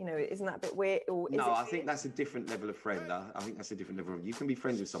shagged, isn't that a bit weird? Or I think that's a different level of friend. I think that's a different level of... You can be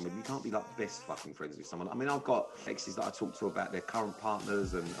friends with someone. You can't be, best fucking friends with someone. I mean, I've got exes that I talk to about their current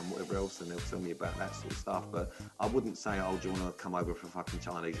partners and whatever else, and they'll tell me about that sort of stuff. But I wouldn't say, do you want to come over for fucking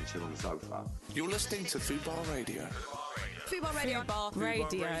Chinese and chill on the sofa? You're listening to Fubar Radio. Fubar Radio. Fubar Radio.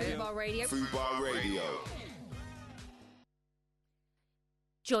 Fubar Radio. Fubar Radio.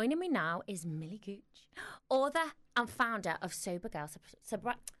 Joining me now is Millie Gooch, author and founder of Sober Girl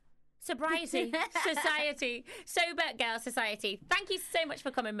Sobriety Society. Sober Girl Society. Thank you so much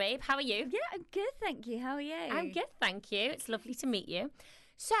for coming, babe. How are you? Yeah, I'm good, thank you. How are you? I'm good, thank you. It's lovely to meet you.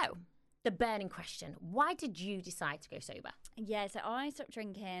 So, the burning question, why did you decide to go sober? Yeah, so I stopped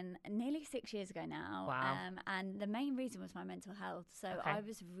drinking nearly 6 years ago now. Wow. And the main reason was my mental health. So I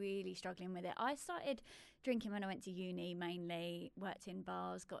was really struggling with it. I started drinking when I went to uni, mainly worked in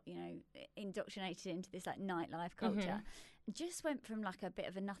bars, got, indoctrinated into this nightlife culture. Just went from a bit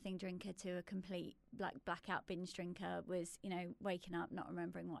of a nothing drinker to a complete blackout binge drinker. Was, waking up, not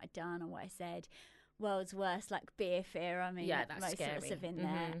remembering what I'd done or what I said. World's worst beer fear. I mean, yeah, that's most scary. of us have been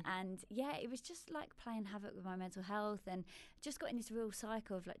there, and it was just playing havoc with my mental health, and just got in this real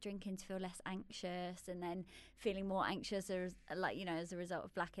cycle of drinking to feel less anxious, and then feeling more anxious as a result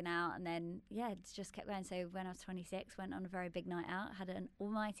of blacking out, and then it just kept going. So when I was 26, went on a very big night out, had an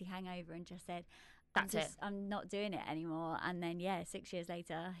almighty hangover, and just said, I'm not doing it anymore. And then 6 years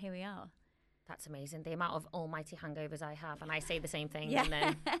later, here we are. That's amazing. The amount of almighty hangovers I have, and I say the same thing, Yeah. and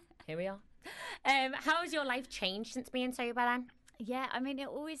then here we are. How has your life changed since being sober then? Yeah, I mean, it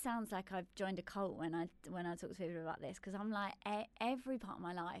always sounds like I've joined a cult when I talk to people about this, because I'm every part of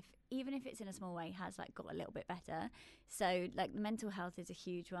my life, even if it's in a small way, has got a little bit better. So the mental health is a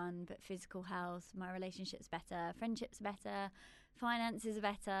huge one, but physical health, my relationships better, friendships better, finances are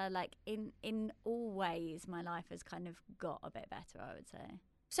better. In all ways, my life has kind of got a bit better, I would say.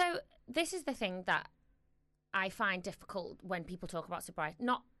 So this is the thing that I find difficult when people talk about sobriety.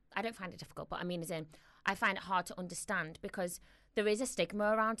 I don't find it difficult, but I mean I find it hard to understand because there is a stigma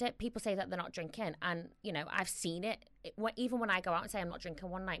around it. People say that they're not drinking, and, I've seen it. Even when I go out and say I'm not drinking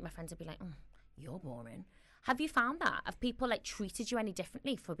one night, my friends will be like, you're boring. Have you found that? Have people treated you any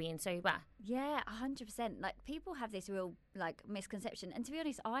differently for being sober? Yeah, 100%. People have this real misconception, and to be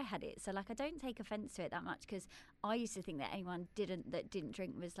honest, I had it. So I don't take offence to it that much, because I used to think that anyone that didn't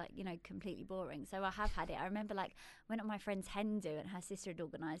drink was completely boring. So I have had it. I remember went on my friend's hen do, and her sister had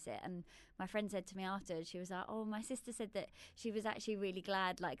organised it, and my friend said to me afterwards, she was like, "Oh, my sister said that she was actually really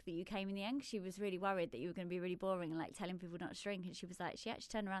glad that you came in the end. She was really worried that you were going to be really boring and telling people not to drink." And she was like, she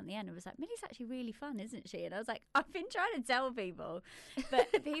actually turned around at the end and was like, "Millie's actually really fun, isn't she?" And I was like, I've been trying to tell people, but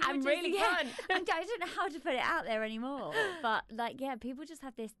people I'm really fun. I don't know how to put it out there anymore. But people just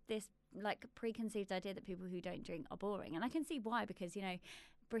have this preconceived idea that people who don't drink are boring, and I can see why, because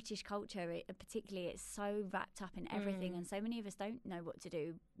British culture, particularly, it's so wrapped up in everything, and so many of us don't know what to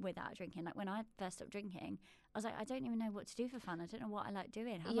do without drinking. Like when I first stopped drinking, I was like, I don't even know what to do for fun. I don't know what I like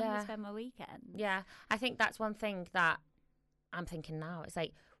doing. How am I going to spend my weekend? Yeah, I think that's one thing that I'm thinking now. It's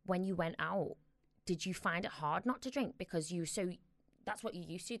like, when you went out, did you find it hard not to drink because that's what you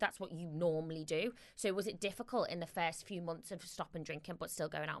used to, that's what you normally do? So was it difficult in the first few months of stopping drinking but still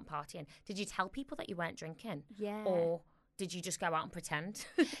going out and partying? Did you tell people that you weren't drinking? Yeah. Or did you just go out and pretend?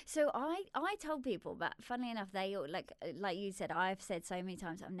 So I told people, but funnily enough, they all, like you said, I've said so many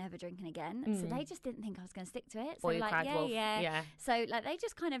times I'm never drinking again. So they just didn't think I was going to stick to it. So Or you like, cried wolf. yeah. So like they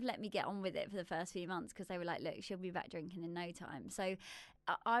just kind of let me get on with it for the first few months because they were like, look, she'll be back drinking in no time. So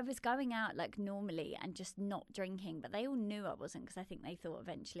I was going out like normally and just not drinking, but they all knew I wasn't because I think they thought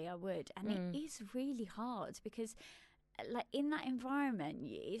eventually I would. And it is really hard because like in that environment,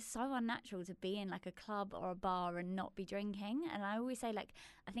 it's so unnatural to be in like a club or a bar and not be drinking. And I always say, like,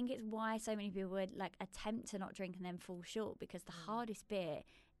 I think it's why so many people would like attempt to not drink and then fall short, because the hardest bit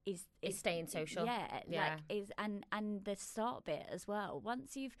is staying social. Yeah. Like and the start bit as well.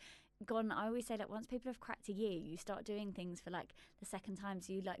 Once you've gone, I always say, like, once people have cracked a year, you start doing things for like the second time.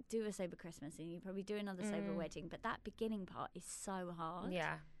 So you like do a sober Christmas and you probably do another sober wedding, but that beginning part is so hard.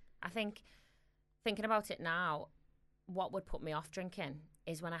 Yeah, I think thinking about it now, what would put me off drinking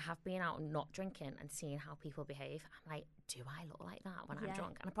is when I have been out and not drinking and seeing how people behave. I'm like, do I look like that when I'm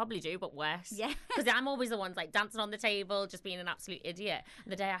drunk? And I probably do, but worse. Yeah. Because I'm always the ones like dancing on the table, just being an absolute idiot.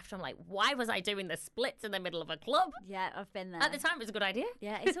 And the day after, I'm like, why was I doing the splits in the middle of a club? Yeah, I've been there. At the time, it was a good idea.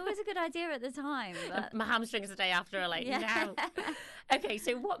 Yeah, it's always a good idea at the time. But my hamstrings the day after are like, no. Okay,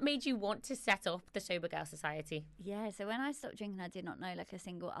 so what made you want to set up the Sober Girl Society? Yeah, so when I stopped drinking, I did not know like a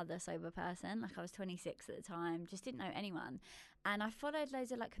single other sober person. Like I was 26 at the time, just didn't know anyone. And I followed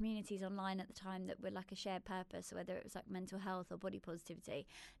loads of like communities online at the time that were like a shared purpose, whether it was like mental health or body positivity.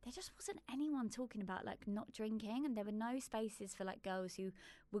 There just wasn't anyone talking about like not drinking, and there were no spaces for like girls who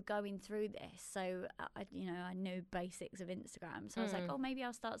were going through this. So I knew basics of Instagram, so I was like, oh, maybe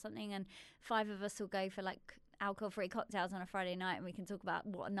I'll start something, and 5 of us will go for like alcohol-free cocktails on a Friday night, and we can talk about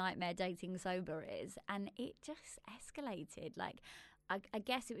what a nightmare dating sober is. And it just escalated. Like, I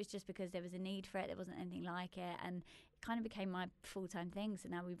guess it was just because there was a need for it. There wasn't anything like it, and it kind of became my full-time thing. So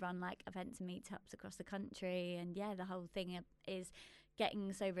now we run like events and meetups across the country, and yeah, the whole thing is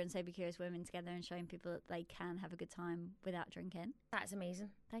getting sober and sober curious women together and showing people that they can have a good time without drinking. That's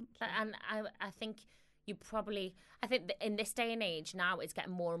amazing. Thank you. And I think I think that in this day and age now, it's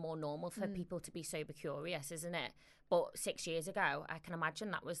getting more and more normal for people to be sober curious, isn't it? But 6 years ago, I can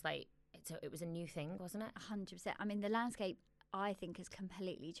imagine that was like, it was a new thing, wasn't it? 100%. I mean, the landscape, I think, has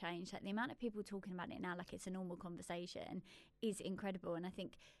completely changed. Like the amount of people talking about it now, like it's a normal conversation, is incredible. And I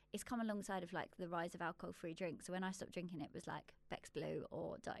think it's come alongside of like the rise of alcohol-free drinks. So when I stopped drinking, it was like Beck's Blue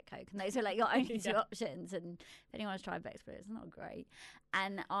or Diet Coke, and those are like your only two options. And if anyone's tried Beck's Blue, it's not great.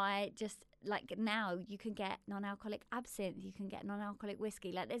 And I just like, now you can get non-alcoholic absinthe, you can get non-alcoholic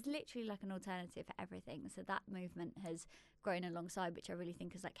whiskey. Like there's literally like an alternative for everything. So that movement has grown alongside, which I really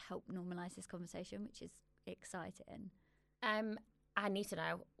think has like helped normalise this conversation, which is exciting. I need to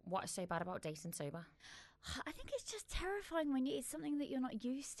know, what is so bad about dating sober? I think it's just terrifying when it's something that you're not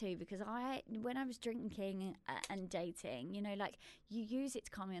used to, because when I was drinking and dating, you know, like you use it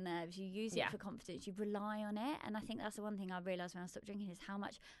to calm your nerves, you use it for confidence, you rely on it. And I think that's the one thing I realised when I stopped drinking, is how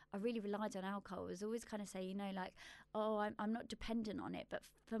much I really relied on alcohol. I was always kind of say, you know, like, oh, I'm not dependent on it, but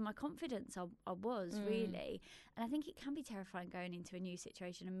for my confidence, I was really. And I think it can be terrifying going into a new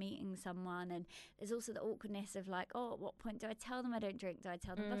situation and meeting someone. And there's also the awkwardness of like, oh, at what point do I tell them I don't drink? Do I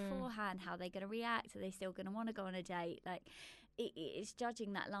tell them beforehand? How are they going to react? Are they still going to want to go on a date? Like, it's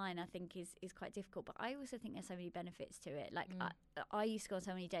judging that line, I think, is quite difficult. But I also think there's so many benefits to it. Like I used to go on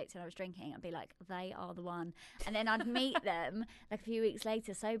so many dates when I was drinking. I'd be like, they are the one, and then I'd meet them like a few weeks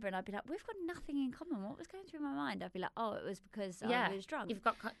later sober, and I'd be like, we've got nothing in common. What was going through my mind? I'd be like, oh, it was because I was drunk. You've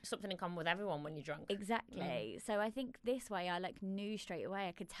got something in common with everyone when you're drunk. Exactly. So I think this way I like knew straight away.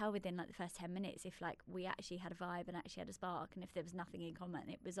 I could tell within like the first 10 minutes if like we actually had a vibe and actually had a spark, and if there was nothing in common,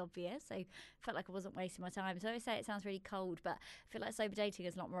 it was obvious. So I felt like I wasn't wasting my time. So I say it sounds really cold, but I feel like sober dating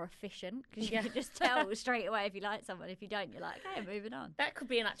is a lot more efficient, because you can just tell straight away if you like someone. If you don't, you're like, okay, moving on. That could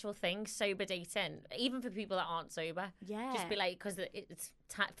be an actual thing, sober dating, even for people that aren't sober. Yeah. Just be like, because it's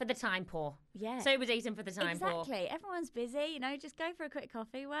for the time poor. Yeah. Sober dating for the time poor. Exactly. Everyone's busy, you know, just go for a quick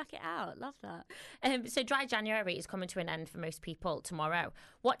coffee, work it out. Love that. So Dry January is coming to an end for most people tomorrow.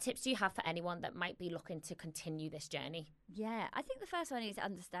 What tips do you have for anyone that might be looking to continue this journey? Yeah, I think the first one is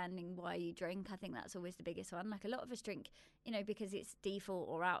understanding why you drink. I think that's always the biggest one. Like a lot of us drink because it's default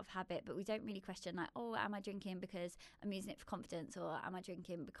or out of habit, but we don't really question like, oh, am I drinking because I'm using it for confidence, or am I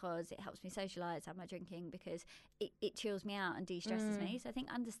drinking because it helps me socialise? Am I drinking because it chills me out and de-stresses me? So I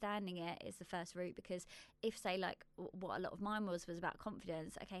think understanding it is the first route, because if, say, like what a lot of mine was about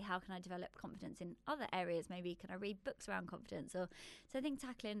confidence, okay, how can I develop confidence in other areas? Maybe can I read books around confidence? Or so I think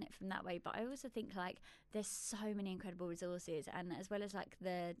tackling it from that way. But I also think like there's so many incredible resources, and as well as like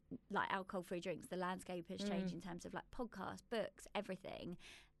the alcohol-free drinks, the landscape has changed in terms of like podcasts, books, everything,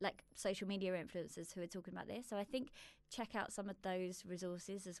 like social media influencers who are talking about this. So I think check out some of those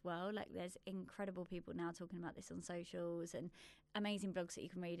resources as well. Like there's incredible people now talking about this on socials, and amazing blogs that you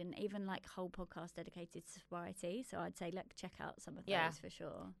can read, and even like whole podcasts dedicated to sobriety. So I'd say like check out some of those for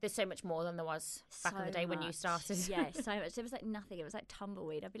sure. There's so much more than there was back in the day when you started. Yeah, so much. There was like nothing. It was like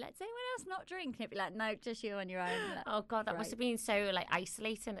tumbleweed. I'd be like, does anyone else not drink? And it'd be like, no, just you on your own. Like, oh God, that must have been so like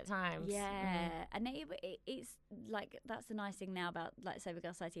isolating at times. Yeah, and it's like that's the nice thing now about like Sober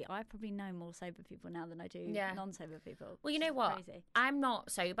Girl Society. I probably know more sober people now than I do non-sober people. Well, you know what? Crazy. I'm not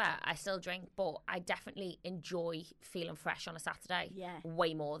sober. I still drink, but I definitely enjoy feeling fresh on a Saturday. Yeah.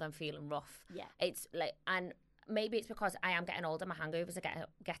 Way more than feeling rough. Yeah. It's like, and maybe it's because I am getting older, my hangovers are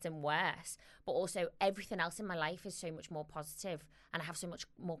getting worse, but also everything else in my life is so much more positive, and I have so much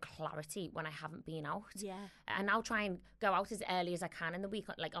more clarity when I haven't been out. Yeah. And I'll try and go out as early as I can in the week,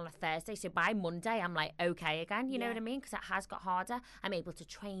 like on a Thursday. So by Monday, I'm like, okay again, you know what I mean? Because it has got harder. I'm able to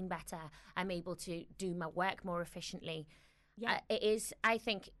train better. I'm able to do my work more efficiently. Yeah. It is, I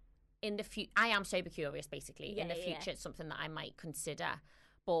think, in the future, I am sober curious, basically. In the future, it's something that I might consider.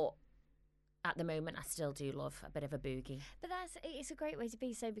 But at the moment, I still do love a bit of a boogie. But it's a great way to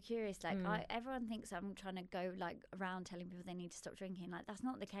be sober curious. Like everyone thinks I'm trying to go like around telling people they need to stop drinking. Like that's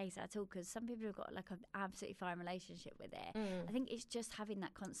not the case at all, because some people have got like an absolutely fine relationship with it. I think it's just having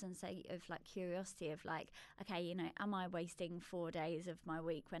that constant state of like curiosity of like, okay, am I wasting 4 days of my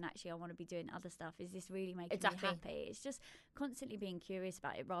week when actually I want to be doing other stuff? Is this really making me happy? It's just constantly being curious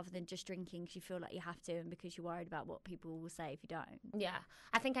about it rather than just drinking because you feel like you have to and because you're worried about what people will say if you don't. Yeah,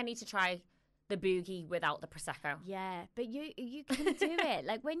 I think I need to try the boogie without the prosecco. Yeah, but you can do it.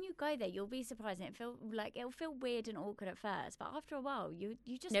 Like when you go there, you'll be surprised. And it'll feel weird and awkward at first, but after a while, you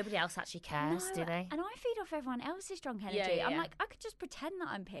just nobody else actually cares, do they? And I feed off everyone else's drunk energy. Yeah. I'm like, I could just pretend that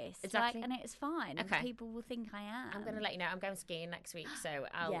I'm pissed, exactly, and it's fine. Okay. And people will think I am. I'm going to let you know. I'm going skiing next week, so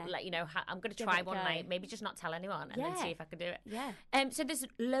I'll let you know. I'm going to try one night, maybe just not tell anyone, and then see if I can do it. Yeah. So there's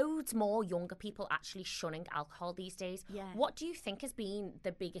loads more younger people actually shunning alcohol these days. Yeah. What do you think has been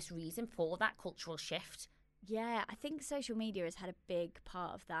the biggest reason for that cultural shift? Yeah, I think social media has had a big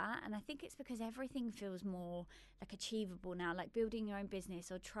part of that, and I think it's because everything feels more like achievable now, like building your own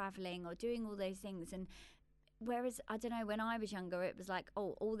business or traveling or doing all those things. And whereas, I don't know, when I was younger, it was like,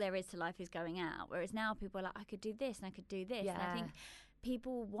 oh, all there is to life is going out. Whereas now people are like, I could do this and I could do this. Yeah. And I think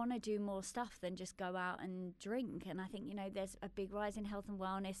people want to do more stuff than just go out and drink. And I think, there's a big rise in health and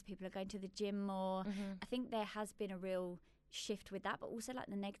wellness. People are going to the gym more. I think there has been a real shift with that, but also like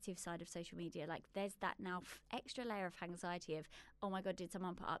the negative side of social media, like there's that now extra layer of anxiety of, oh my god, did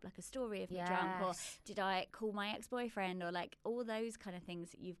someone put up like a story of me drunk, or did I call my ex-boyfriend, or like all those kind of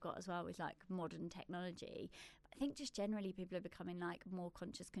things that you've got as well with like modern technology. But I think just generally people are becoming like more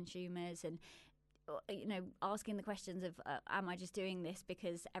conscious consumers, and asking the questions of am I just doing this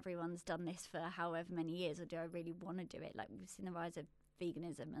because everyone's done this for however many years, or do I really want to do it? Like we've seen the rise of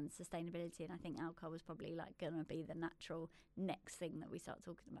veganism and sustainability, and I think alcohol is probably like going to be the natural next thing that we start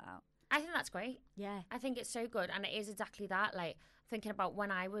talking about. I think that's great. Yeah, I think it's so good, and it is exactly that. Like thinking about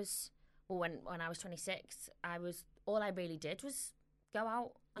when I was 26, all I really did was go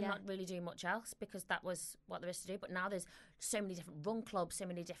out and not really do much else, because that was what there is to do. But now there's so many different run clubs, so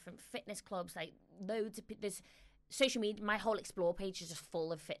many different fitness clubs, like loads of there's social media. My whole explore page is just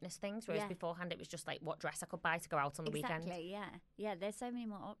full of fitness things, whereas beforehand it was just like what dress I could buy to go out on the weekend. Exactly, yeah. There's so many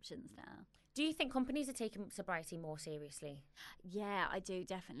more options now. Do you think companies are taking sobriety more seriously? Yeah, I do,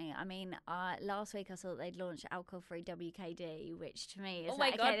 definitely. I mean, last week I saw that they'd launched alcohol-free WKD, which to me is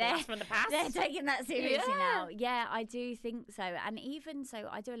blast from the past. They're taking that seriously now. Yeah, I do think so. And even so,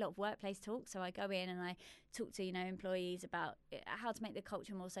 I do a lot of workplace talk. So I go in and I talk to employees about how to make the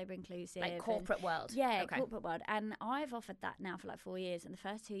culture more sober inclusive, like corporate world. Yeah, corporate world. And I've offered that now for like 4 years. And the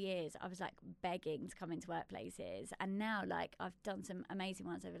first 2 years, I was like begging to come into workplaces. And now, like, I've done some amazing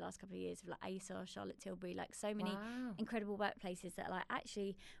ones over the last couple of years of like ASOS, Charlotte Tilbury, like so many incredible workplaces that are like,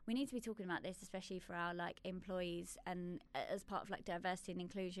 actually, we need to be talking about this, especially for our like employees and as part of like diversity and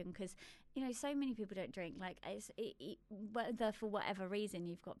inclusion, because you know, so many people don't drink. Like, whether for whatever reason,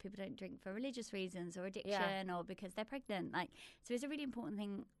 you've got people don't drink for religious reasons or addiction or because they're pregnant. Like, so it's a really important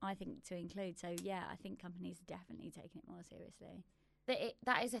thing, I think, to include. So yeah, I think companies are definitely taking it more seriously.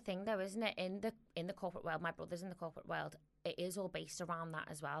 That is a thing, though, isn't it? In the corporate world, my brother's in the corporate world. It is all based around that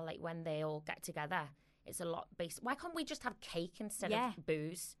as well. Like when they all get together, it's a lot based. Why can't we just have cake instead of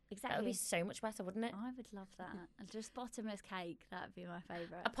booze? Exactly. That would be so much better, wouldn't it? I would love that. Just bottomless cake. That'd be my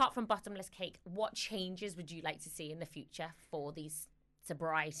favourite. Apart from bottomless cake, what changes would you like to see in the future for these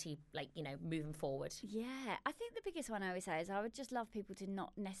sobriety, like, you know, moving forward? Yeah, I think the biggest one I always say is I would just love people to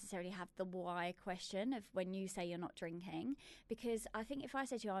not necessarily have the why question of when you say you're not drinking, because I think if I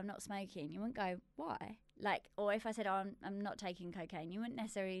said to you I'm not smoking, you wouldn't go why, like, or if I said I'm not taking cocaine, you wouldn't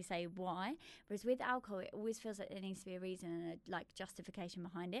necessarily say why. Whereas with alcohol, it always feels like there needs to be a reason and a like justification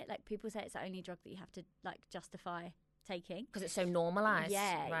behind it. Like people say it's the only drug that you have to like justify taking because it's so normalised.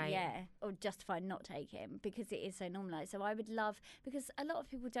 Or justify not taking because it is so normalised. So I would love, because a lot of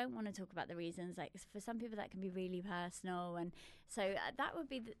people don't want to talk about the reasons, like for some people that can be really personal, and so that would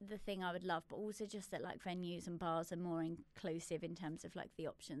be the thing I would love. But also just that like venues and bars are more inclusive in terms of like the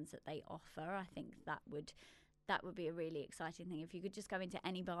options that they offer. I think that would be a really exciting thing. If you could just go into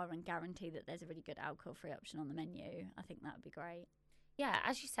any bar and guarantee that there's a really good alcohol-free option on the menu, I think that would be great. Yeah,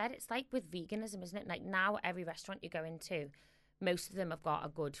 as you said, it's like with veganism, isn't it? Like now every restaurant you go into, most of them have got a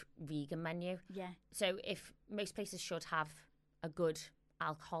good vegan menu. Yeah. So if most places should have a good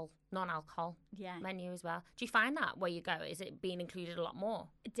non-alcohol menu as well. Do you find that where you go? Is it being included a lot more?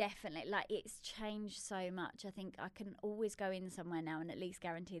 Definitely. Like it's changed so much. I think I can always go in somewhere now and at least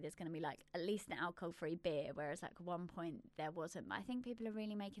guarantee there's going to be like at least an alcohol-free beer, whereas like at one point there wasn't. But I think people are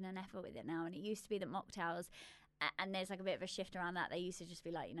really making an effort with it now, and it used to be that mocktails, and there's like a bit of a shift around that. They used to just be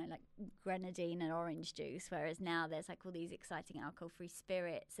like, you know, like grenadine and orange juice, whereas now there's like all these exciting alcohol-free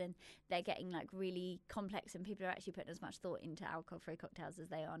spirits, and they're getting like really complex, and people are actually putting as much thought into alcohol-free cocktails as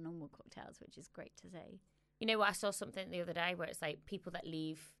they are normal cocktails, which is great to see. You know what, I saw something the other day where it's like people that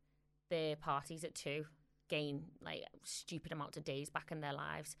leave their parties at 2 gain like stupid amounts of days back in their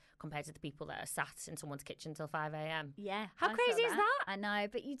lives compared to the people that are sat in someone's kitchen till 5 a.m. Yeah. How crazy is that? I know,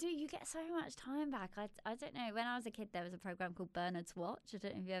 but you get so much time back. I don't know. When I was a kid, there was a program called Bernard's Watch. I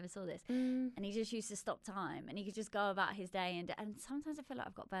don't know if you ever saw this. And he just used to stop time, and he could just go about his day. And sometimes I feel like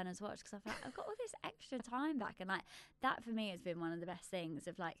I've got Bernard's Watch because I feel like I've got all this extra time back. And like that for me has been one of the best things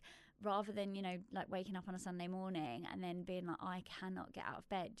of like, rather than, you know, like waking up on a Sunday morning and then being like, I cannot get out of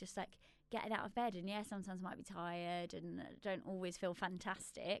bed, just like getting out of bed. And yeah, sometimes I might be tired and don't always feel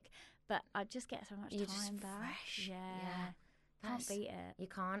fantastic, but I just get so much time back. Fresh. Yeah. Can't beat it. You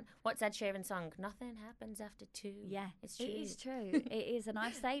can't. What's Ed Sheeran's song? Nothing happens after 2. Yeah, it's true. It is true. It is. And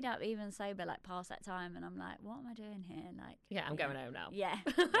I've stayed up even sober, like past that time, and I'm like, what am I doing here? Like, yeah, I'm going home now. Yeah.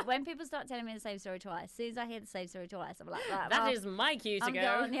 When people start telling me the same story twice, as soon as I hear the same story twice, I'm like, right, that is my cue to I'm go.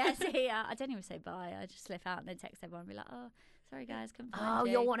 Gone. Yeah, see ya. I don't even say bye. I just slip out and then text everyone and be like, oh, sorry guys, couldn't find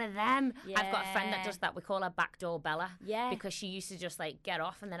you. You're one of them. Yeah. I've got a friend that does that. We call her Backdoor Bella. Yeah. Because she used to just like get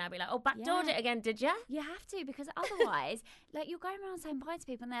off, and then I'd be like, oh, backdoored it again, did you? You have to, because otherwise, like you're going around saying bye to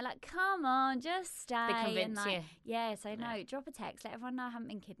people and they're like, come on, just stay. They convince and, like, you. Yeah, so no, drop a text, let everyone know I haven't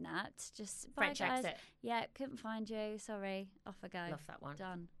been kidnapped. Just bye, French guys. exit. Yeah, couldn't find you. Sorry, off I go. Love that one.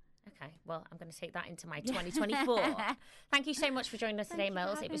 Done. Okay, well, I'm going to take that into my 2024. Thank you so much for joining us today,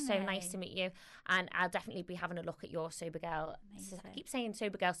 Mills. It was so nice to meet you, and I'll definitely be having a look at your Sober Girl. I keep saying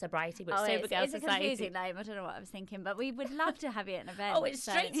Sober Girl Sobriety, but Sober Girl it's Society. It's a confusing name. I don't know what I was thinking, but we would love to have you at an event. Oh, it's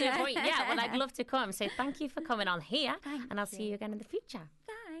straight to the point. Yeah, well, I'd love to come. So thank you for coming on here, and I'll see you again in the future.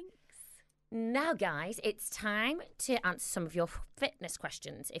 Thanks. Now, guys, it's time to answer some of your fitness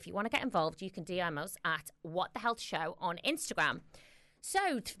questions. If you want to get involved, you can DM us at What the Health Show on Instagram.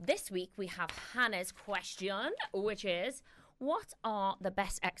 So this week we have Hannah's question, which is, what are the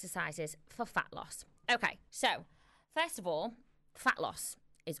best exercises for fat loss? Okay, so first of all, fat loss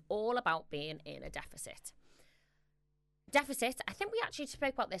is all about being in a deficit. Deficit, I think we actually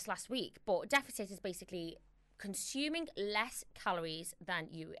spoke about this last week, but deficit is basically consuming less calories than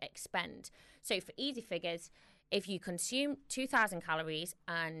you expend. So for easy figures, if you consume 2,000 calories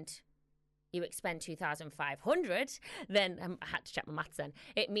and you expend 2,500, then I had to check my maths then.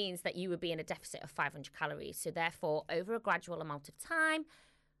 It means that you would be in a deficit of 500 calories. So therefore, over a amount of time,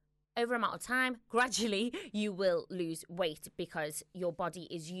 gradually you will lose weight because your body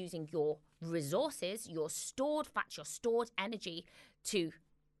is using your resources, your stored fat, your stored energy to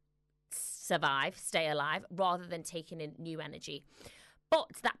survive, stay alive, rather than taking in new energy.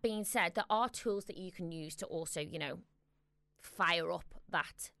 But that being said, there are tools that you can use to also, you know, fire up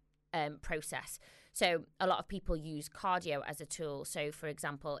that process. So a lot of people use cardio as a tool. So, for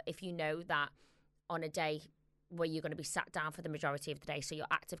example, if you know that on a day where you're going to be sat down for the majority of the day, so your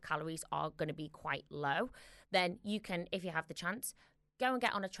active calories are going to be quite low, then you can, if you have the chance, go and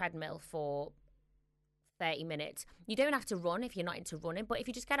get on a treadmill for 30 minutes. You don't have to run if you're not into running, but if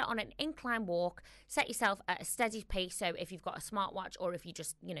you just get it on an incline walk, set yourself at a steady pace. So if you've got a smartwatch, or if you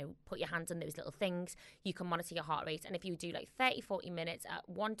just, put your hands on those little things, you can monitor your heart rate. And if you do like 30-40 minutes at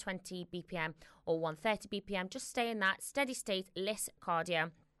 120 BPM or 130 BPM, just stay in that steady state, less cardio,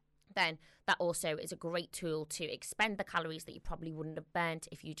 then that also is a great tool to expend the calories that you probably wouldn't have burnt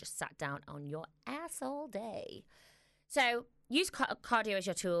if you just sat down on your ass all day. So use cardio as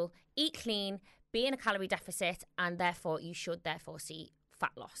your tool, eat clean, be in a calorie deficit, and therefore you should see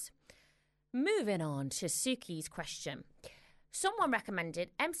fat loss. Moving on to Suki's question. Someone recommended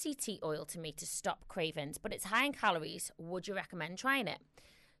MCT oil to me to stop cravings, but it's high in calories. Would you recommend trying it?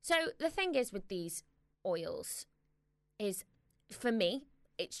 So the thing is with these oils is, for me,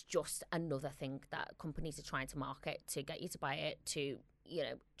 it's just another thing that companies are trying to market to get you to buy it, to,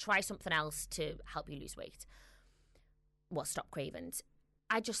 try something else to help you lose weight. Stop cravings.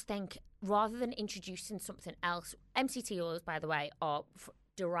 I just think rather than introducing something else, MCT oils, by the way, are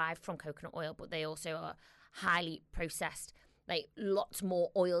derived from coconut oil, but they also are highly processed, like lots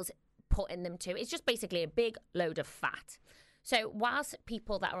more oils put in them too. It's just basically a big load of fat. So whilst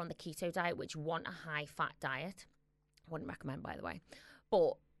people that are on the keto diet, which want a high fat diet, I wouldn't recommend, by the way,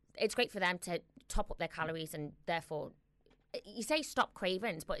 but it's great for them to top up their calories, and therefore you say stop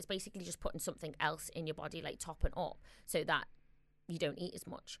cravings, but it's basically just putting something else in your body, like topping up, so that you don't eat as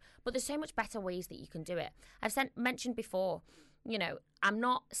much. But there's so much better ways that you can do it. I've mentioned before, I'm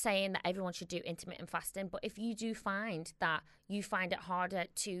not saying that everyone should do intermittent fasting, but if you do find that you find it harder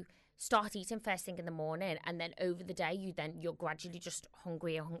to start eating first thing in the morning, and then over the day you're gradually just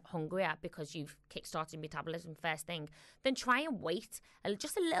hungrier because you've kick-started metabolism first thing, then try and wait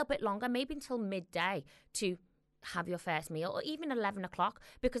just a little bit longer, maybe until midday, to have your first meal, or even 11 o'clock,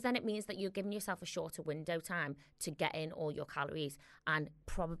 because then it means that you're giving yourself a shorter window time to get in all your calories and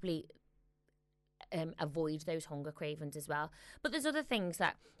probably avoid those hunger cravings as well. But there's other things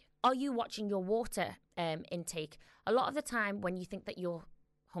that, are you watching your water intake? A lot of the time when you think that you're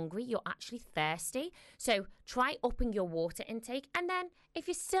hungry, you're actually thirsty. So try upping your water intake, and then if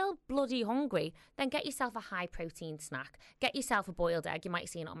you're still bloody hungry, then get yourself a high protein snack. Get yourself a boiled egg. You might have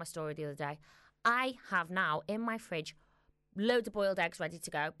seen it on my story the other day. I have now in my fridge loads of boiled eggs ready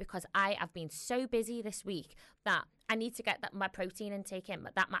to go, because I have been so busy this week that I need to get my protein intake in,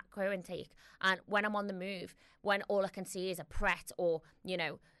 that macro intake. And when I'm on the move, when all I can see is a Pret or,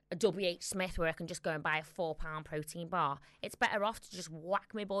 a WH Smith where I can just go and buy a £4 protein bar, it's better off to just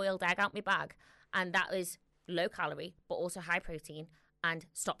whack my boiled egg out my bag. And that is low calorie, but also high protein, and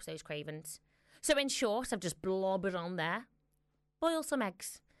stops those cravings. So in short, I've just blobbered on there. Boil some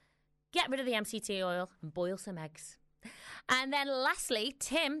eggs. Get rid of the MCT oil and boil some eggs. And then lastly,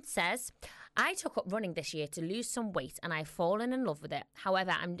 Tim says, I took up running this year to lose some weight, and I've fallen in love with it.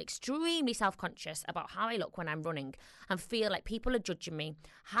 However, I'm extremely self-conscious about how I look when I'm running and feel like people are judging me.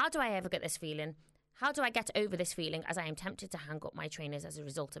 How do I ever get this feeling? How do I get over this feeling, as I am tempted to hang up my trainers as a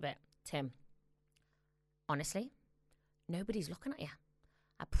result of it? Tim, honestly, nobody's looking at you.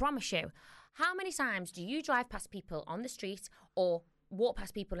 I promise you. How many times do you drive past people on the street or walk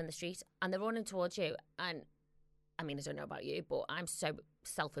past people in the street and they're running towards you? And I don't know about you, but I'm so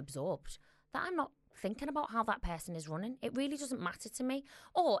self-absorbed that I'm not thinking about how that person is running. It really doesn't matter to me.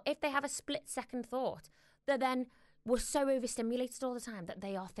 Or if they have a split-second thought, we're so overstimulated all the time that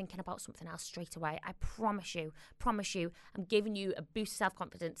they are thinking about something else straight away. I promise you, I'm giving you a boost of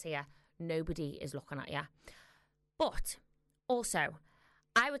self-confidence here. Nobody is looking at you. But also,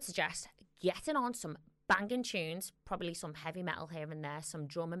 I would suggest getting on some banging tunes, probably some heavy metal here and there, some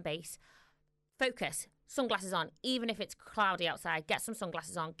drum and bass. Focus, sunglasses on, even if it's cloudy outside, get some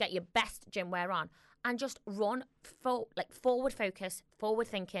sunglasses on, get your best gym wear on, and just run forward focus, forward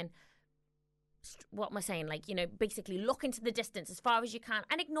thinking. What am I saying? Basically look into the distance as far as you can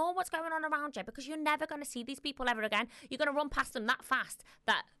and ignore what's going on around you, because you're never going to see these people ever again. You're going to run past them that fast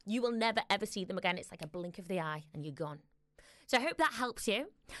that you will never ever see them again. It's like a blink of the eye and you're gone. So I hope that helps you.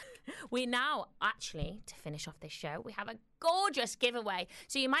 We now, actually, to finish off this show, we have a gorgeous giveaway.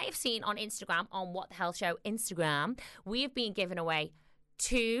 So you might have seen on Instagram, on What the Health Show Instagram, we have been giving away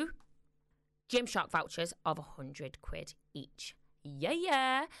 2 Gymshark vouchers of £100 each.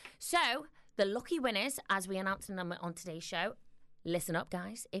 Yeah. So the lucky winners, as we announced them on today's show, listen up,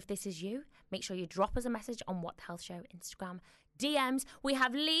 guys. If this is you, make sure you drop us a message on What the Health Show Instagram. DMs. We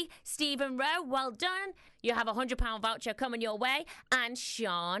have Lee Stephen Rowe. Well done. You have a £100 voucher coming your way. And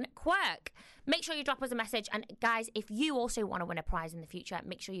Sean Quirk. Make sure you drop us a message. And guys, if you also want to win a prize in the future,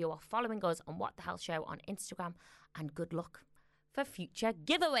 make sure you are following us on What the Health Show on Instagram. And good luck for future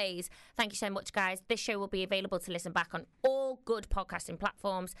giveaways. Thank you so much, guys. This show will be available to listen back on all good podcasting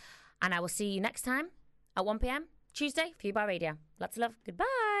platforms. And I will see you next time at 1 p.m. Tuesday, Fubar Radio. Lots of love.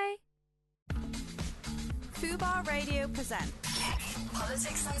 Goodbye. Fubar Radio presents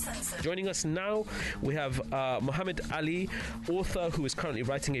Politics Uncensored. Joining us now, we have Muhammad Ali, author who is currently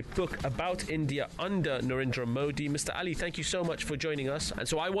writing a book about India under Narendra Modi. Mr. Ali, thank you so much for joining us. And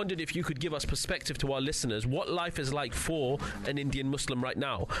so I wondered if you could give us perspective to our listeners, what life is like for an Indian Muslim right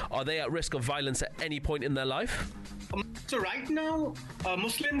now. Are they at risk of violence at any point in their life? So right now,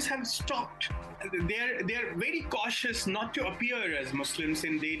 Muslims have stopped. They're very cautious not to appear as Muslims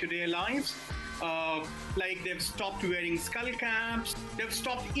in day-to-day lives. Like they've stopped wearing skull caps, they've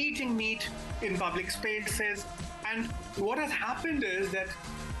stopped eating meat in public spaces, and what has happened is that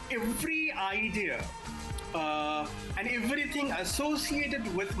every idea and everything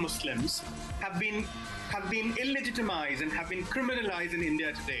associated with Muslims have been illegitimized and have been criminalized in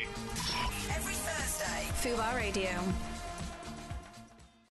India today. every Thursday. Fubar Radio.